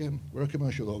back to this again, we're a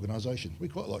commercial organisation. We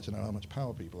quite like to know how much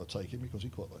power people are taking because we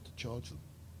quite like to charge them.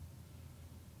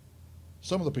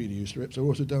 Some of the PDU strips are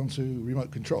also down to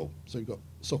remote control, so you've got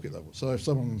socket level. So if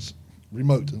someone's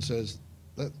remote and says,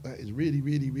 that is really,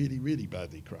 really, really, really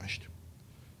badly crashed,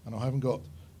 and I haven't got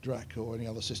DRAC or any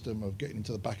other system of getting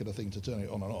into the back of the thing to turn it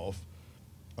on and off,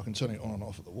 I can turn it on and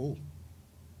off at the wall.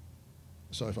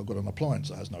 So if I've got an appliance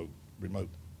that has no remote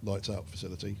lights out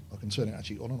facility, I can turn it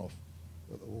actually on and off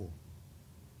at the wall.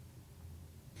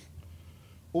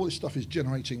 All this stuff is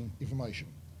generating information,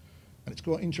 and it's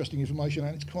quite interesting information,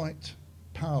 and it's quite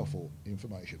powerful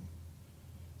information.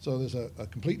 So there's a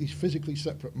completely physically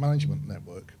separate management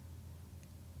network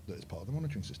that is part of the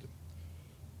monitoring system.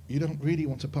 You don't really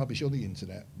want to publish on the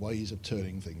internet ways of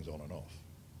turning things on and off.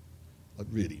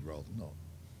 I'd really rather not.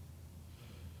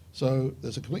 So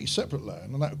there's a completely separate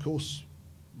LAN, and that of course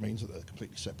means that there's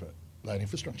completely separate LAN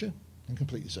infrastructure and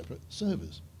completely separate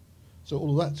servers. So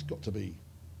all of that's got to be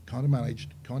kind of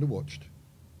managed, kind of watched,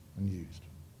 and used.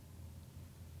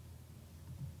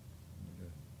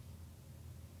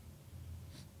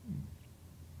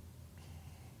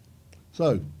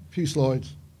 So, a few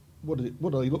slides. What do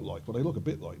they look like? Well, they look a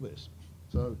bit like this.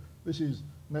 So this is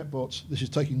NetBots. This is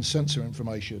taking sensor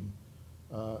information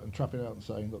and trapping it out and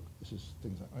saying, look, this is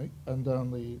things like that. Right? And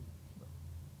down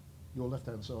your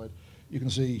left-hand side, you can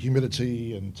see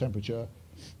humidity and temperature.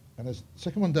 And the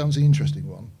second one down is the interesting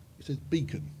one. It says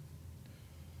beacon.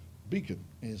 Beacon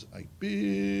is a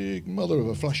big mother of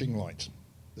a flashing light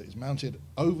that is mounted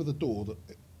over the door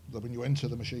that when you enter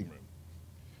the machine room.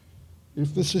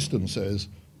 If the system says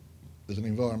there's an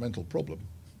environmental problem,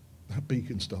 that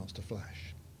beacon starts to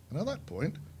flash. And at that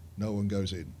point, no one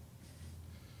goes in.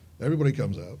 Everybody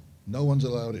comes out, no one's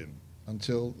allowed in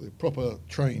until the proper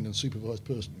trained and supervised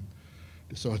person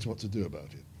decides what to do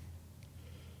about it.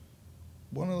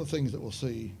 One of the things that we'll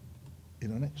see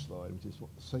in the next slide, which is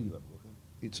what the sea level,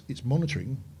 it's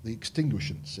monitoring the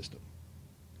extinguishing system.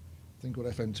 A thing called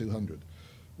FM200.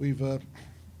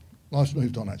 Life's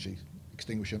moved on actually,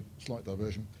 extinguishing, slight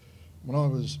diversion. When I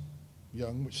was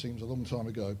young, which seems a long time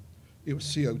ago, it was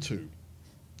CO2.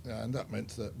 And that meant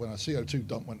that when a CO2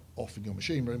 dump went off in your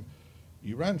machine room,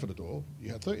 you ran for the door,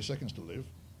 you had 30 seconds to live,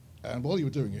 and while you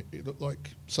were doing it, it looked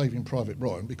like Saving Private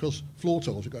Ryan because floor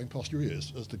tiles were going past your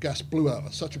ears as the gas blew out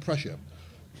at such a pressure.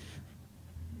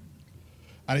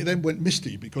 And it then went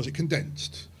misty because it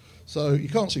condensed. So you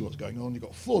can't see what's going on, you've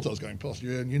got floor tiles going past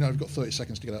your ear, and you know you've got 30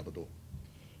 seconds to get out the door.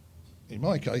 In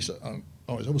my case,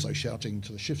 I was also shouting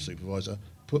to the shift supervisor,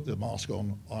 put the mask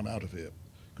on, I'm out of here.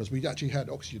 Because we actually had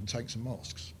oxygen tanks and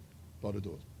masks by the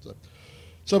doors.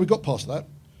 So we got past that,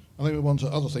 and then we went on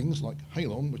to other things like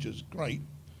halon, which is great.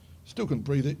 Still couldn't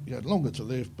breathe it, you had longer to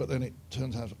live, but then it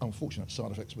turns out unfortunate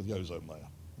side effects with the ozone layer.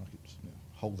 Like it's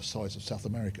whole the size of South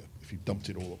America if you dumped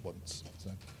it all at once.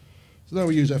 So now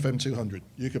we use FM200.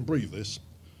 You can breathe this,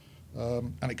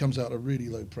 and it comes out at really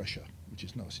low pressure, which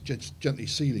is nice. It's gently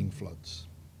sealing floods,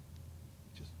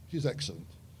 which is excellent.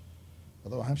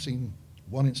 Although I have seen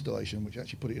one installation which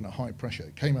actually put it in a high pressure.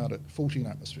 It came out at 14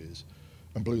 atmospheres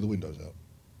and blew the windows out.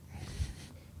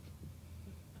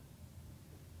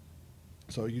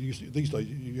 So these days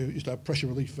you used to have pressure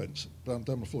relief vents down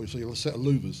the floor. So you'll set a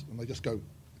louvers and they just go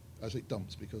as it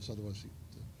dumps because otherwise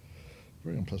it's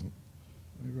very unpleasant.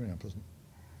 Very unpleasant.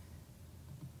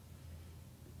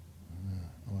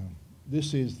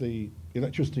 This is the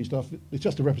electricity stuff. It's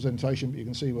just a representation, but you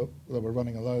can see that we're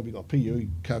running a load. We've got a PU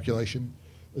calculation.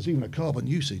 There's even a carbon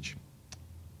usage.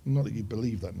 Not that you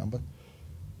believe that number.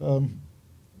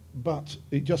 But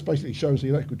it just basically shows the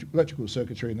electrical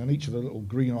circuitry, and then each of the little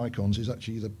green icons is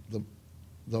actually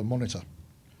the monitor.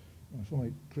 And if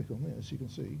I click on this, you can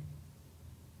see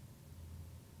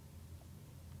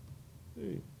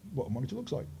what a monitor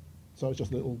looks like. So it's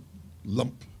just a little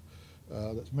lump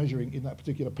that's measuring in that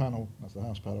particular panel, that's the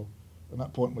house panel. At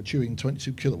that point, we're chewing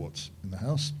 22 kilowatts in the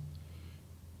house,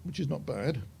 which is not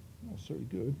bad. That's very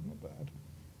good, not bad.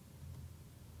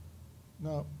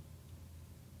 Now,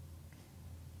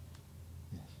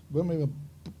 when we were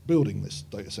building this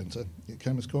data center, it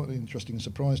came as quite an interesting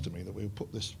surprise to me that we would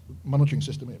put this monitoring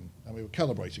system in and we were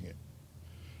calibrating it.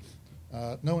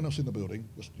 No one else in the building,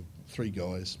 just 3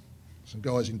 guys, some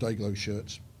guys in day glow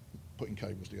shirts putting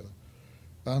cables together.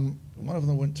 And one of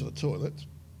them went to the toilet,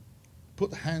 put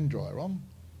the hand dryer on,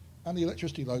 and the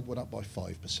electricity load went up by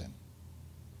 5%.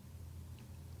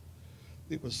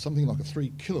 it was something like a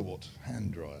 3 kilowatt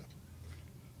hand dryer.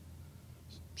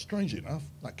 Strangely enough,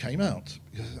 that came out,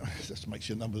 because it just makes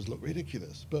your numbers look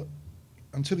ridiculous. But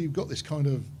until you've got this kind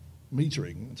of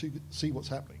metering, until you see what's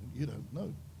happening, you don't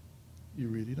know. You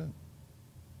really don't.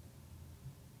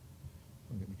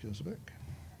 I'll get my cursor back.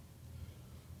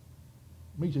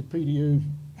 Metered PDU,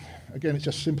 again, it's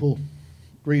just simple,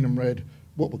 green and red,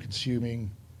 what we're consuming,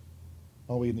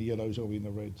 are we in the yellows, are we in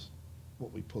the reds,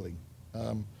 what we're pulling.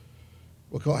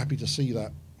 We're quite happy to see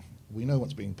that. We know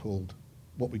what's being pulled.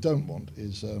 What we don't want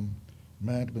is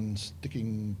madmen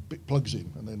sticking big plugs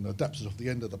in and then adapters off the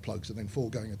end of the plugs and then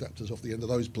foregoing adapters off the end of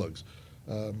those plugs.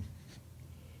 And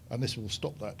this will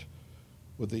stop that.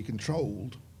 With the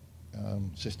controlled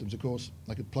systems, of course,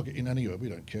 they could plug it in anywhere. We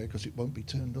don't care because it won't be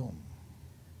turned on.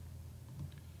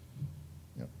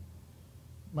 Yep.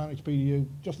 Managed PDU,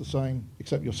 just the same,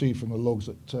 except you'll see from the logs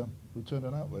that we turned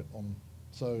an outlet on.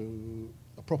 So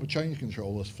a proper change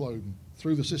control has flown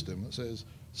through the system that says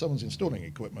someone's installing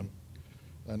equipment,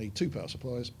 they need 2 power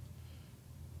supplies.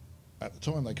 At the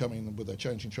time they come in with their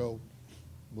change control,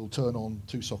 we'll turn on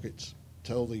 2 sockets,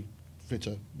 tell the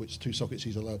fitter which 2 sockets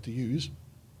he's allowed to use,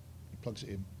 he plugs it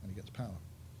in and he gets power.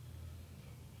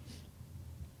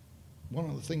 One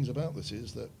of the things about this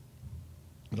is that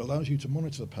it allows you to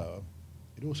monitor the power.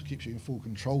 It also keeps you in full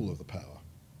control of the power.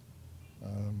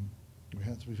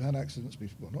 We've had accidents,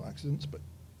 well, not accidents, but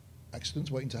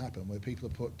accidents waiting to happen where people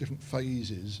have put different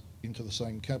phases into the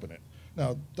same cabinet.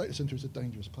 Now, data center is a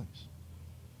dangerous place.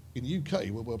 In the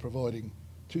UK, where we're providing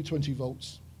 220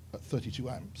 volts at 32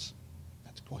 amps,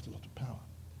 that's quite a lot of power.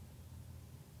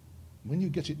 When you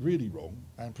get it really wrong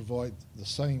and provide the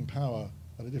same power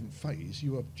at a different phase,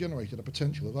 you have generated a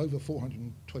potential of over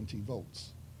 420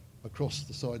 volts across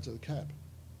the sides of the cab.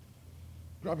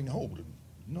 Grabbing hold,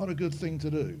 not a good thing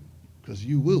to do, because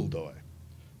you will die.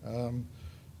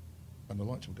 And the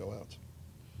lights will go out.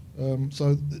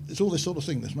 So it's all this sort of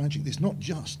thing that's managing. It's not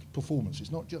just performance,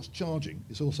 it's not just charging,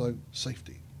 it's also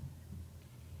safety.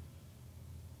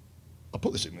 I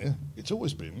put this in there. It's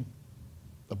always been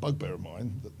a bugbear of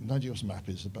mine that Nagios map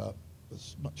is about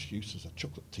as much use as a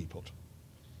chocolate teapot.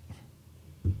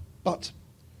 But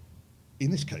in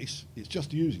this case, it's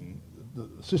just using the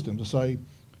system to say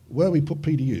where we put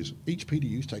PDUs. Each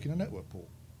PDU is taking a network port.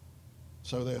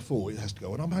 So therefore, it has to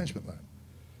go on our management LAN.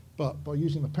 But by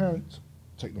using the parent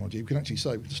technology, we can actually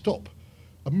say we can stop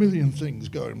a million things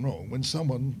going wrong when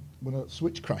a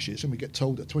switch crashes and we get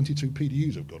told that 22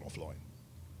 PDUs have gone offline.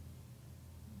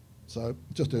 So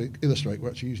just to illustrate, we're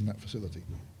actually using that facility.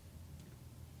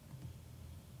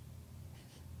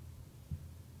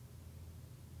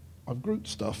 I've grouped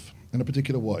stuff in a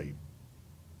particular way.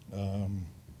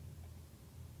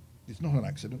 It's not an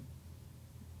accident.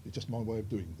 It's just my way of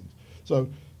doing things. So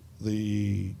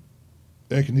the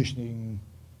air conditioning,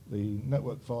 the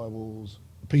network firewalls,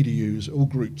 the PDUs, all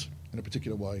grouped in a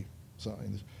particular way. So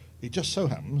it just so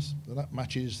happens that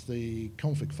matches the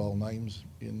config file names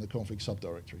in the config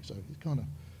subdirectory. So it kind of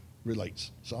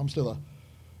relates. So I'm still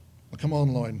a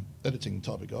command line editing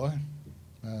type of guy.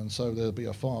 And so there'll be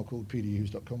a file called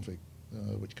pdus.config,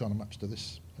 which kind of maps to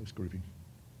this host grouping.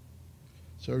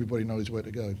 So everybody knows where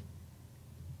to go.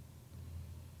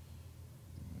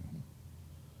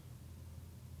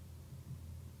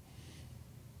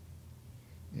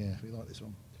 Yeah, we like this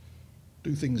one.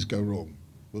 Do things go wrong?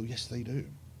 Well, yes, they do.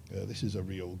 This is a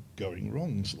real going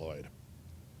wrong slide.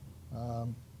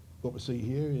 What we see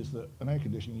here is that an air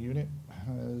conditioning unit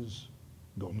has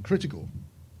gone critical.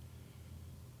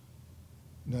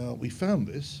 Now, we found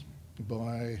this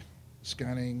by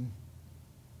scanning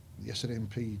the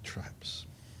SNMP traps.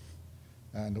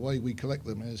 And the way we collect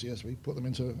them is, yes, we put them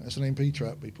into an SNMP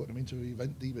trap, we put them into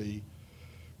EventDB,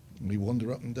 and we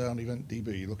wander up and down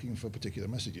EventDB looking for particular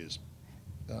messages.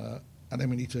 And then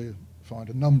we need to find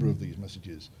a number of these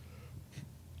messages.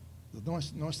 The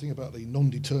nice thing about the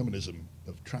non-determinism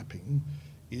of trapping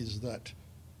is that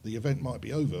the event might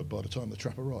be over by the time the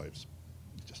trap arrives.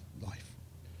 It's just life.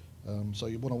 So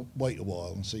you want to wait a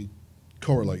while and see,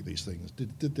 correlate these things.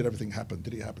 Did everything happen?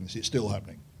 Did it happen? Is it still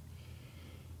happening?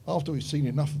 After we've seen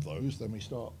enough of those, then we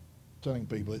start telling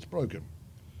people it's broken.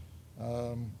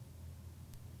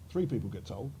 3 people get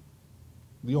told.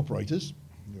 The operators,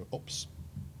 your ops,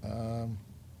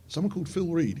 someone called Phil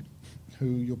Reed, who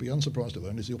you'll be unsurprised to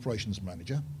learn is the operations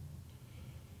manager,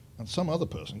 and some other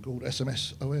person called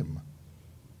SMSOM.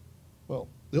 Well,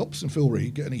 the ops and Phil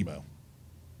Reed get an email.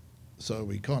 So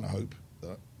we kind of hope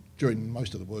that during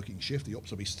most of the working shift, the ops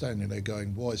will be standing there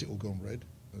going, why has it all gone red,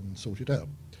 and sort it out.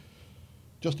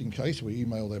 Just in case, we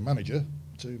email their manager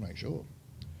to make sure.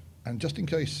 And just in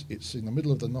case it's in the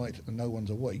middle of the night and no one's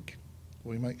awake,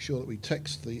 we make sure that we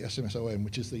text the SMSOM,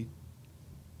 which is the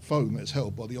phone that's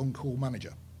held by the on-call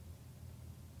manager.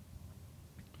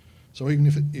 So even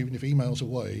if email's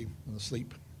away and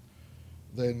asleep,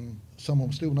 then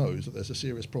someone still knows that there's a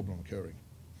serious problem occurring.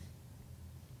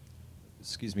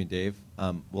 Excuse me, Dave.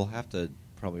 We'll have to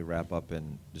probably wrap up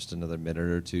in just another minute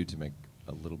or two to make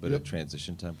a little bit of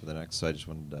transition time for the next. So I just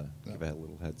wanted to give a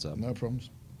little heads up. No problems.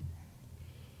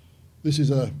 This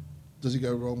is a, does it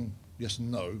go wrong? Yes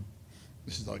and no.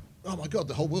 This is like, oh my God,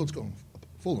 the whole world's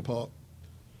fallen apart.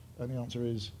 And the answer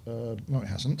is, no, it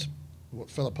hasn't. What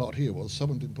fell apart here was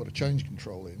someone didn't put a change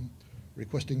control in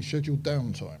requesting scheduled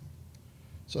downtime.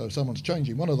 So if someone's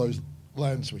changing one of those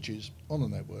LAN switches on the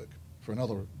network for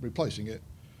another, replacing it,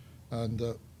 and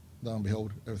lo and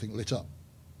behold, everything lit up.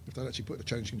 If they'd actually put the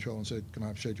change control and said, can I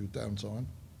have scheduled downtime,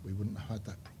 we wouldn't have had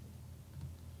that problem.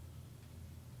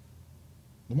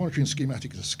 The monitoring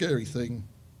schematic is a scary thing.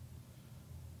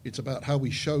 It's about how we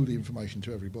show the information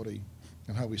to everybody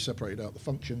and how we separate out the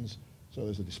functions. So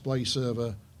there's a display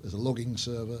server, there's a logging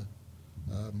server,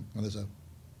 and there's a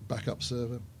backup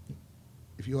server.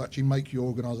 If you actually make your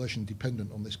organisation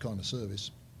dependent on this kind of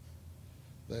service,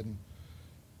 then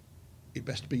it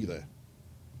best be there.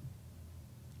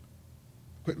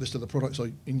 Quick list of the products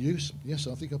in use. Yes,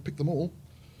 I think I've picked them all.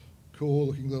 Core,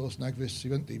 Looking Glass, Nagios,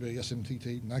 EventDB,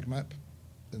 SMTT, NagMap,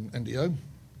 and NDO.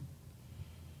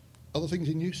 Other things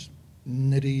in use,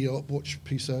 Nedi, ArtWatch,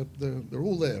 PSAB, they're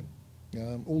all there,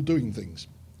 all doing things,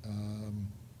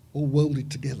 all welded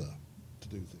together to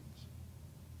do things.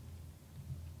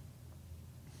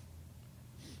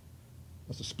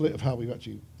 That's a split of how we've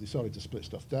actually decided to split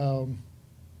stuff down.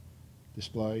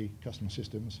 Display, customer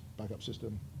systems, backup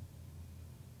system.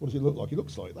 What does it look like? It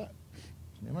looks like that,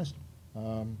 to be honest.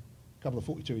 A couple of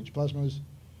 42-inch plasmas,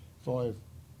 5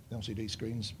 LCD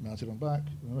screens mounted on back,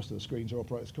 and the rest of the screens are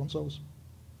operators' consoles.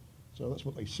 So that's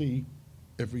what they see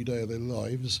every day of their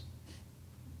lives.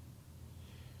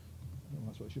 Well,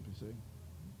 that's what they should be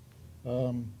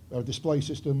seeing. A display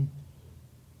system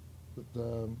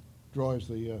that drives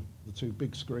the 2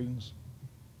 big screens.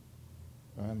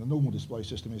 And the normal display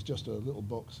system is just a little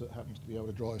box that happens to be able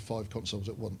to drive 5 consoles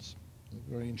at once.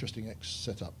 A very interesting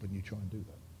setup when you try and do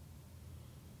that.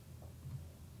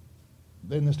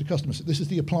 Then there's the customer. This is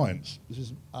the appliance. This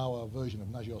is our version of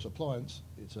Nagios appliance.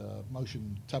 It's a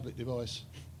motion tablet device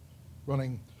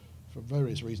running, for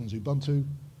various reasons, Ubuntu,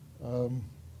 and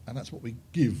that's what we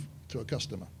give to a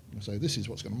customer. And say, this is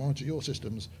what's going to monitor your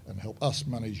systems and help us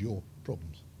manage your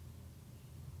problems.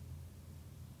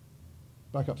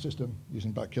 Backup system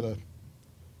using Backkiller.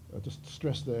 Just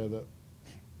stress there that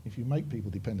if you make people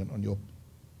dependent on your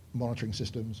monitoring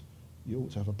systems, you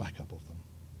ought to have a backup of them.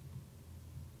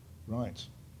 Right,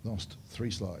 last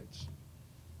 3 slides.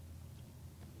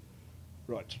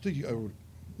 Right, strategic overview.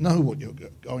 Know what you're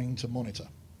going to monitor.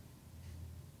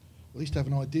 At least have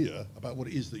an idea about what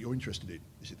it is that you're interested in.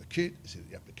 Is it the kit? Is it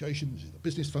the application? Is it the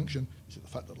business function? Is it the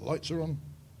fact that the lights are on?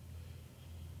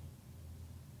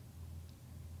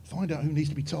 Find out who needs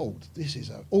to be told. This is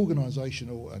an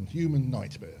organisational and human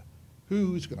nightmare.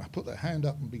 Who's going to put their hand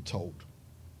up and be told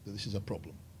that this is a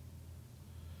problem?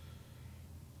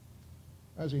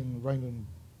 As in Raymond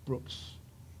Brooks'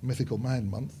 Mythical Man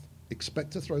Month,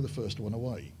 expect to throw the first one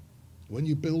away when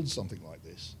you build something like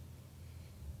this,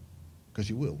 because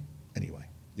you will anyway.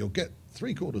 You'll get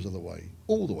 3/4 of the way,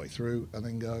 all the way through, and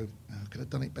then go, oh, I could have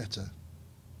done it better.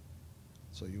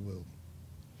 So you will.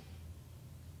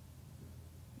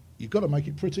 You've got to make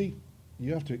it pretty.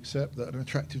 You have to accept that an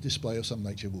attractive display of some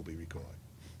nature will be required.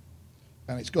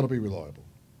 And it's got to be reliable.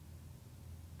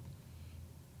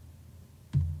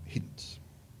 Hints.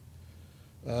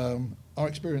 Our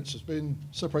experience has been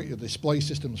separate your display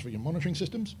systems from your monitoring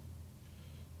systems.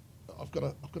 I've got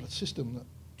a system that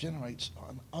generates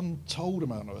an untold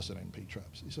amount of SNMP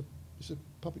traps. It's a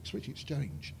public switch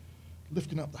exchange.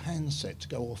 Lifting up the handset to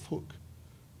go off hook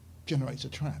generates a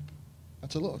trap.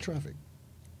 That's a lot of traffic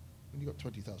when you've got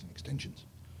 20,000 extensions.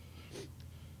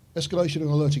 Escalation and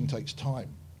alerting takes time.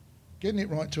 Getting it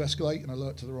right to escalate and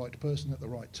alert to the right person at the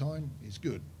right time is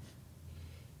good.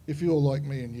 If you're like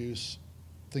me and use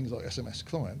things like SMS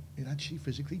client, it actually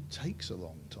physically takes a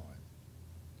long time.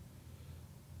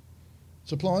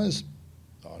 Suppliers,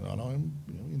 and I'm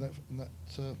in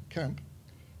that camp,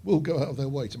 will go out of their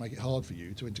way to make it hard for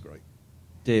you to integrate.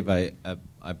 Dave, I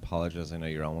apologize. I know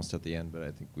you're almost at the end, but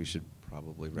I think we should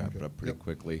probably wrap it up pretty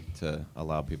quickly to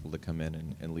allow people to come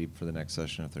in and leave for the next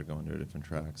session if they're going to a different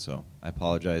track. So I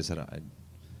apologize that I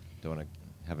don't want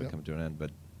to have it come to an end, but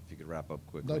if you could wrap up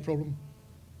quickly. No problem.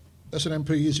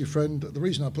 SNMP is your friend. The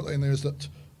reason I put that in there is that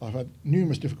I've had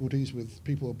numerous difficulties with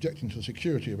people objecting to the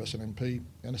security of SNMP,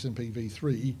 and SNMP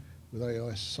v3 with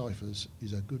AI ciphers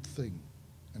is a good thing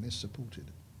and is supported.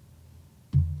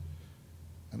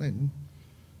 And then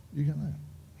you get that.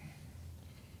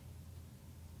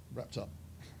 Wrapped up.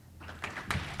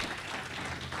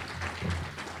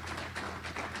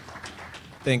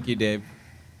 Thank you, Dave.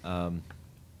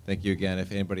 Thank you again.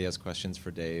 If anybody has questions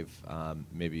for Dave,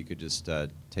 maybe you could just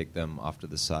take them off to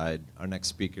the side. Our next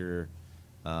speaker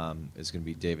is going to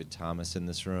be David Thomas in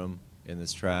this room, in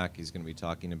this track. He's going to be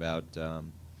talking about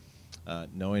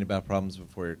knowing about problems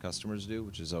before your customers do,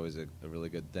 which is always a really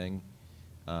good thing.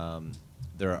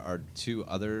 There are 2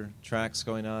 other tracks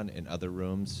going on in other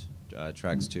rooms,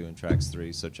 tracks 2 and tracks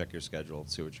 3, so check your schedule,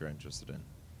 see what you're interested in.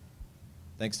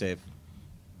 Thanks, Dave.